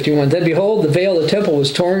 Verse 51, Then behold, the veil of the temple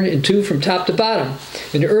was torn in two from top to bottom,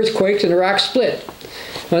 and the earth quaked and the rock split.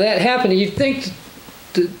 When that happened, you'd think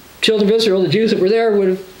the children of Israel, the Jews that were there, would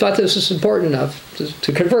have thought this was important enough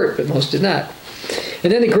to convert, but most did not.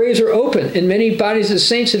 And then the graves were open, and many bodies of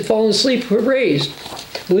saints had fallen asleep were raised.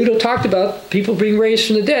 Melito talked about people being raised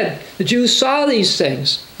from the dead. The Jews saw these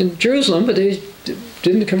things in Jerusalem, but they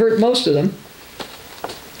didn't convert most of them.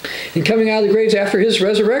 And coming out of the graves after his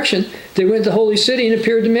resurrection, they went to the holy city and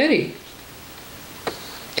appeared to many.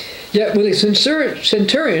 Yet when the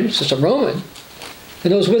centurion, just a Roman,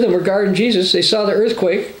 and those with him were guarding Jesus, they saw the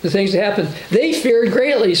earthquake, the things that happened. They feared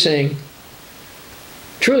greatly, saying,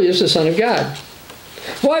 Truly, this is the Son of God.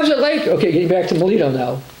 Why is it like, okay, getting back to Melito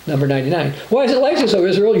now, number 99. Why is it like this, O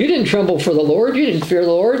Israel? You didn't tremble for the Lord. You didn't fear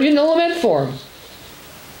the Lord. You didn't lament for him.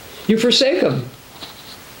 You forsake him.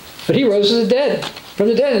 But he rose from the dead, and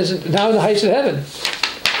is now in the heights of heaven.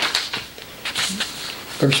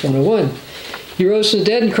 Verse 101. He rose from the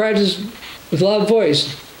dead and cried with a loud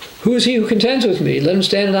voice, Who is he who contends with me? Let him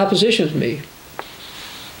stand in opposition with me.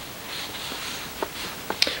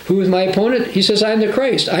 Who is my opponent? He says, I am the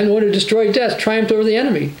Christ. I am the one who destroyed death, triumphed over the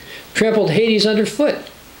enemy, trampled Hades underfoot,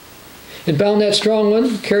 and bound that strong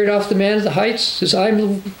one, carried off the man of the heights, says, I am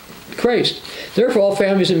the Christ. Therefore, all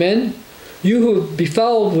families of men, you who have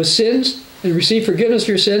befouled with sins and receive forgiveness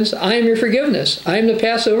for your sins, I am your forgiveness. I am the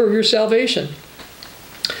Passover of your salvation.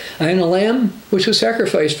 I am the Lamb which was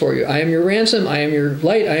sacrificed for you. I am your ransom. I am your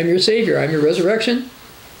light. I am your Savior. I am your resurrection.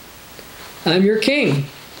 I am your King.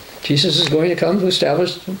 Jesus is going to come to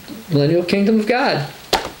establish the millennial kingdom of God.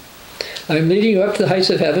 I am leading you up to the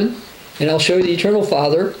heights of heaven, and I'll show you the eternal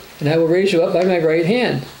Father, and I will raise you up by my right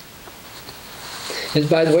hand. And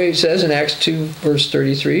by the way, it says in Acts 2, verse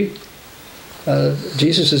 33,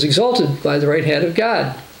 Jesus is exalted by the right hand of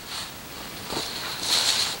God.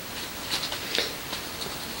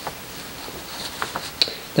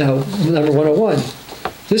 Now, number 101.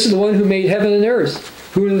 This is the one who made heaven and earth,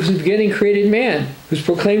 who in the beginning created man, who's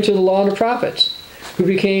proclaimed to the law and the prophets, who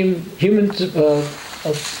became human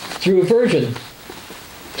through a virgin.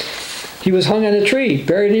 He was hung on a tree,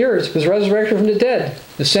 buried in the earth, was resurrected from the dead,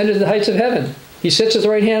 ascended to the heights of heaven. He sits at the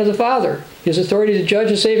right hand of the Father. He has authority to judge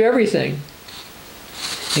and save everything.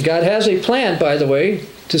 And God has a plan, by the way,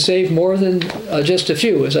 to save more than just a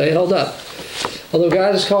few, as I held up. Although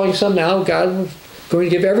God is calling some now, God is going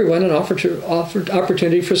to give everyone an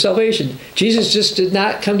opportunity for salvation. Jesus just did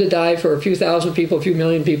not come to die for a few thousand people, a few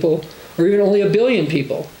million people, or even only 1 billion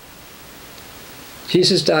people.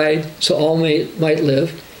 Jesus died so all might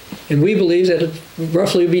live, and we believe that it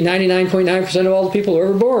roughly would be 99.9% of all the people who are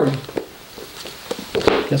ever born.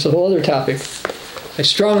 That's a whole other topic. I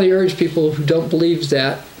strongly urge people who don't believe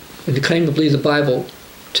that and who claim to believe the Bible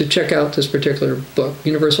to check out this particular book,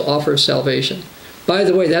 Universal Offer of Salvation. By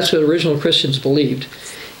the way, that's what original Christians believed,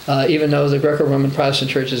 even though the Greco-Roman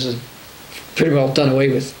Protestant churches have pretty well done away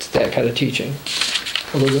with that kind of teaching.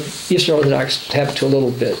 Although the Eastern Orthodox have it to a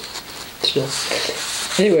little bit still.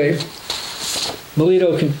 Anyway,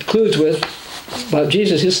 Melito concludes with, about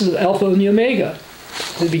Jesus, this is the Alpha and the Omega,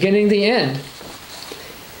 the beginning and the end.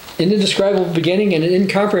 An indescribable beginning and an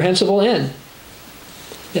incomprehensible end.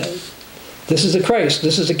 Yeah. This is the Christ,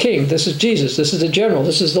 this is the King, this is Jesus, this is the General,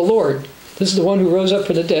 this is the Lord. This is the one who rose up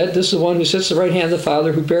from the dead. This is the one who sits at the right hand of the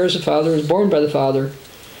Father, who bears the Father, is born by the Father,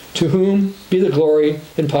 to whom be the glory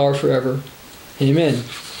and power forever. Amen.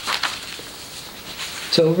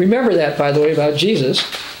 So remember that, by the way, about Jesus.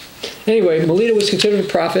 Anyway, Melito was considered a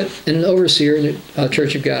prophet and an overseer in the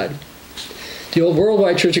Church of God. The old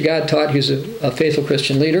worldwide Church of God taught he was a faithful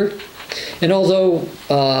Christian leader. And although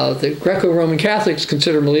the Greco-Roman Catholics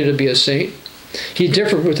consider Melito to be a saint, he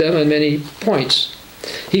differed with them on many points.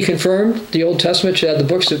 He confirmed the Old Testament should have the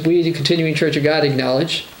books that we, the continuing Church of God,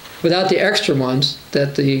 acknowledge, without the extra ones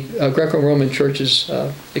that the Greco-Roman churches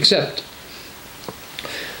accept.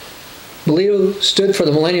 Melito stood for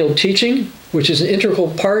the millennial teaching, which is an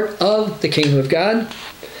integral part of the kingdom of God.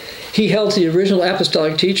 He held the original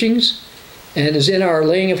apostolic teachings and is in our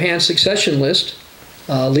laying of hands succession list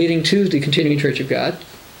leading to the continuing Church of God.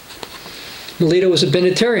 Melito was a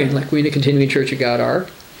Benedictine, like we in the continuing Church of God are.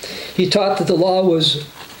 He taught that the law was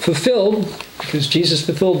fulfilled because Jesus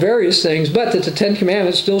fulfilled various things, but that the Ten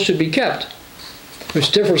Commandments still should be kept,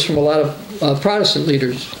 which differs from a lot of Protestant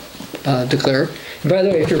leaders declare. And by the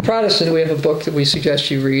way, if you're Protestant, we have a book that we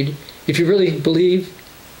suggest you read. If you really believe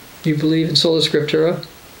in sola scriptura,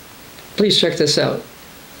 please check this out.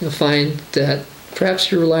 You'll find that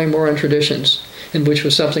perhaps you're relying more on traditions, and which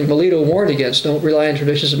was something Melito warned against. Don't rely on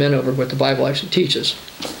traditions of men over what the Bible actually teaches.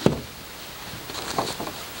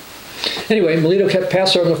 Anyway, Melito kept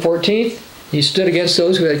Passover on the 14th. He stood against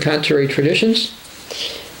those who had contrary traditions.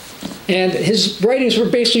 And his writings were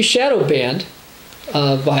basically shadow banned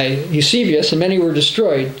by Eusebius, and many were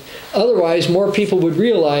destroyed. Otherwise, more people would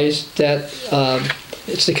realize that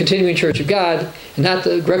it's the continuing Church of God, and not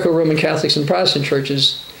the Greco-Roman Catholics and Protestant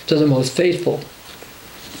churches, that are the most faithful.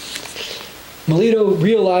 Melito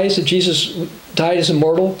realized that Jesus died as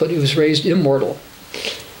immortal, but he was raised immortal.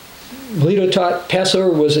 Melito taught Passover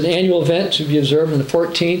was an annual event to be observed on the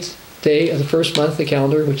 14th day of the first month of the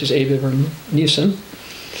calendar, which is Aviv or Nisan.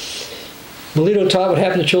 Melito taught what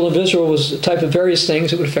happened to the children of Israel was a type of various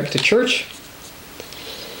things that would affect the church.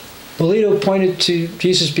 Melito pointed to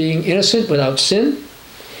Jesus being innocent without sin.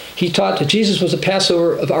 He taught that Jesus was the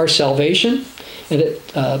Passover of our salvation, and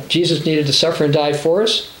that Jesus needed to suffer and die for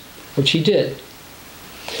us, which he did.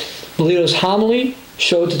 Melito's homily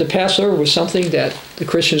showed that the Passover was something that the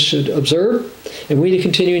Christians should observe, and we, the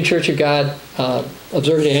continuing Church of God,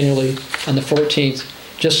 observe it annually on the 14th,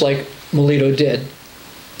 just like Melito did.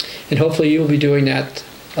 And hopefully you'll be doing that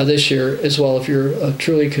this year as well if you're a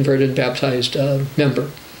truly converted, baptized member.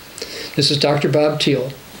 This is Dr. Bob Thiel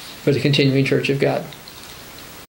for the Continuing Church of God.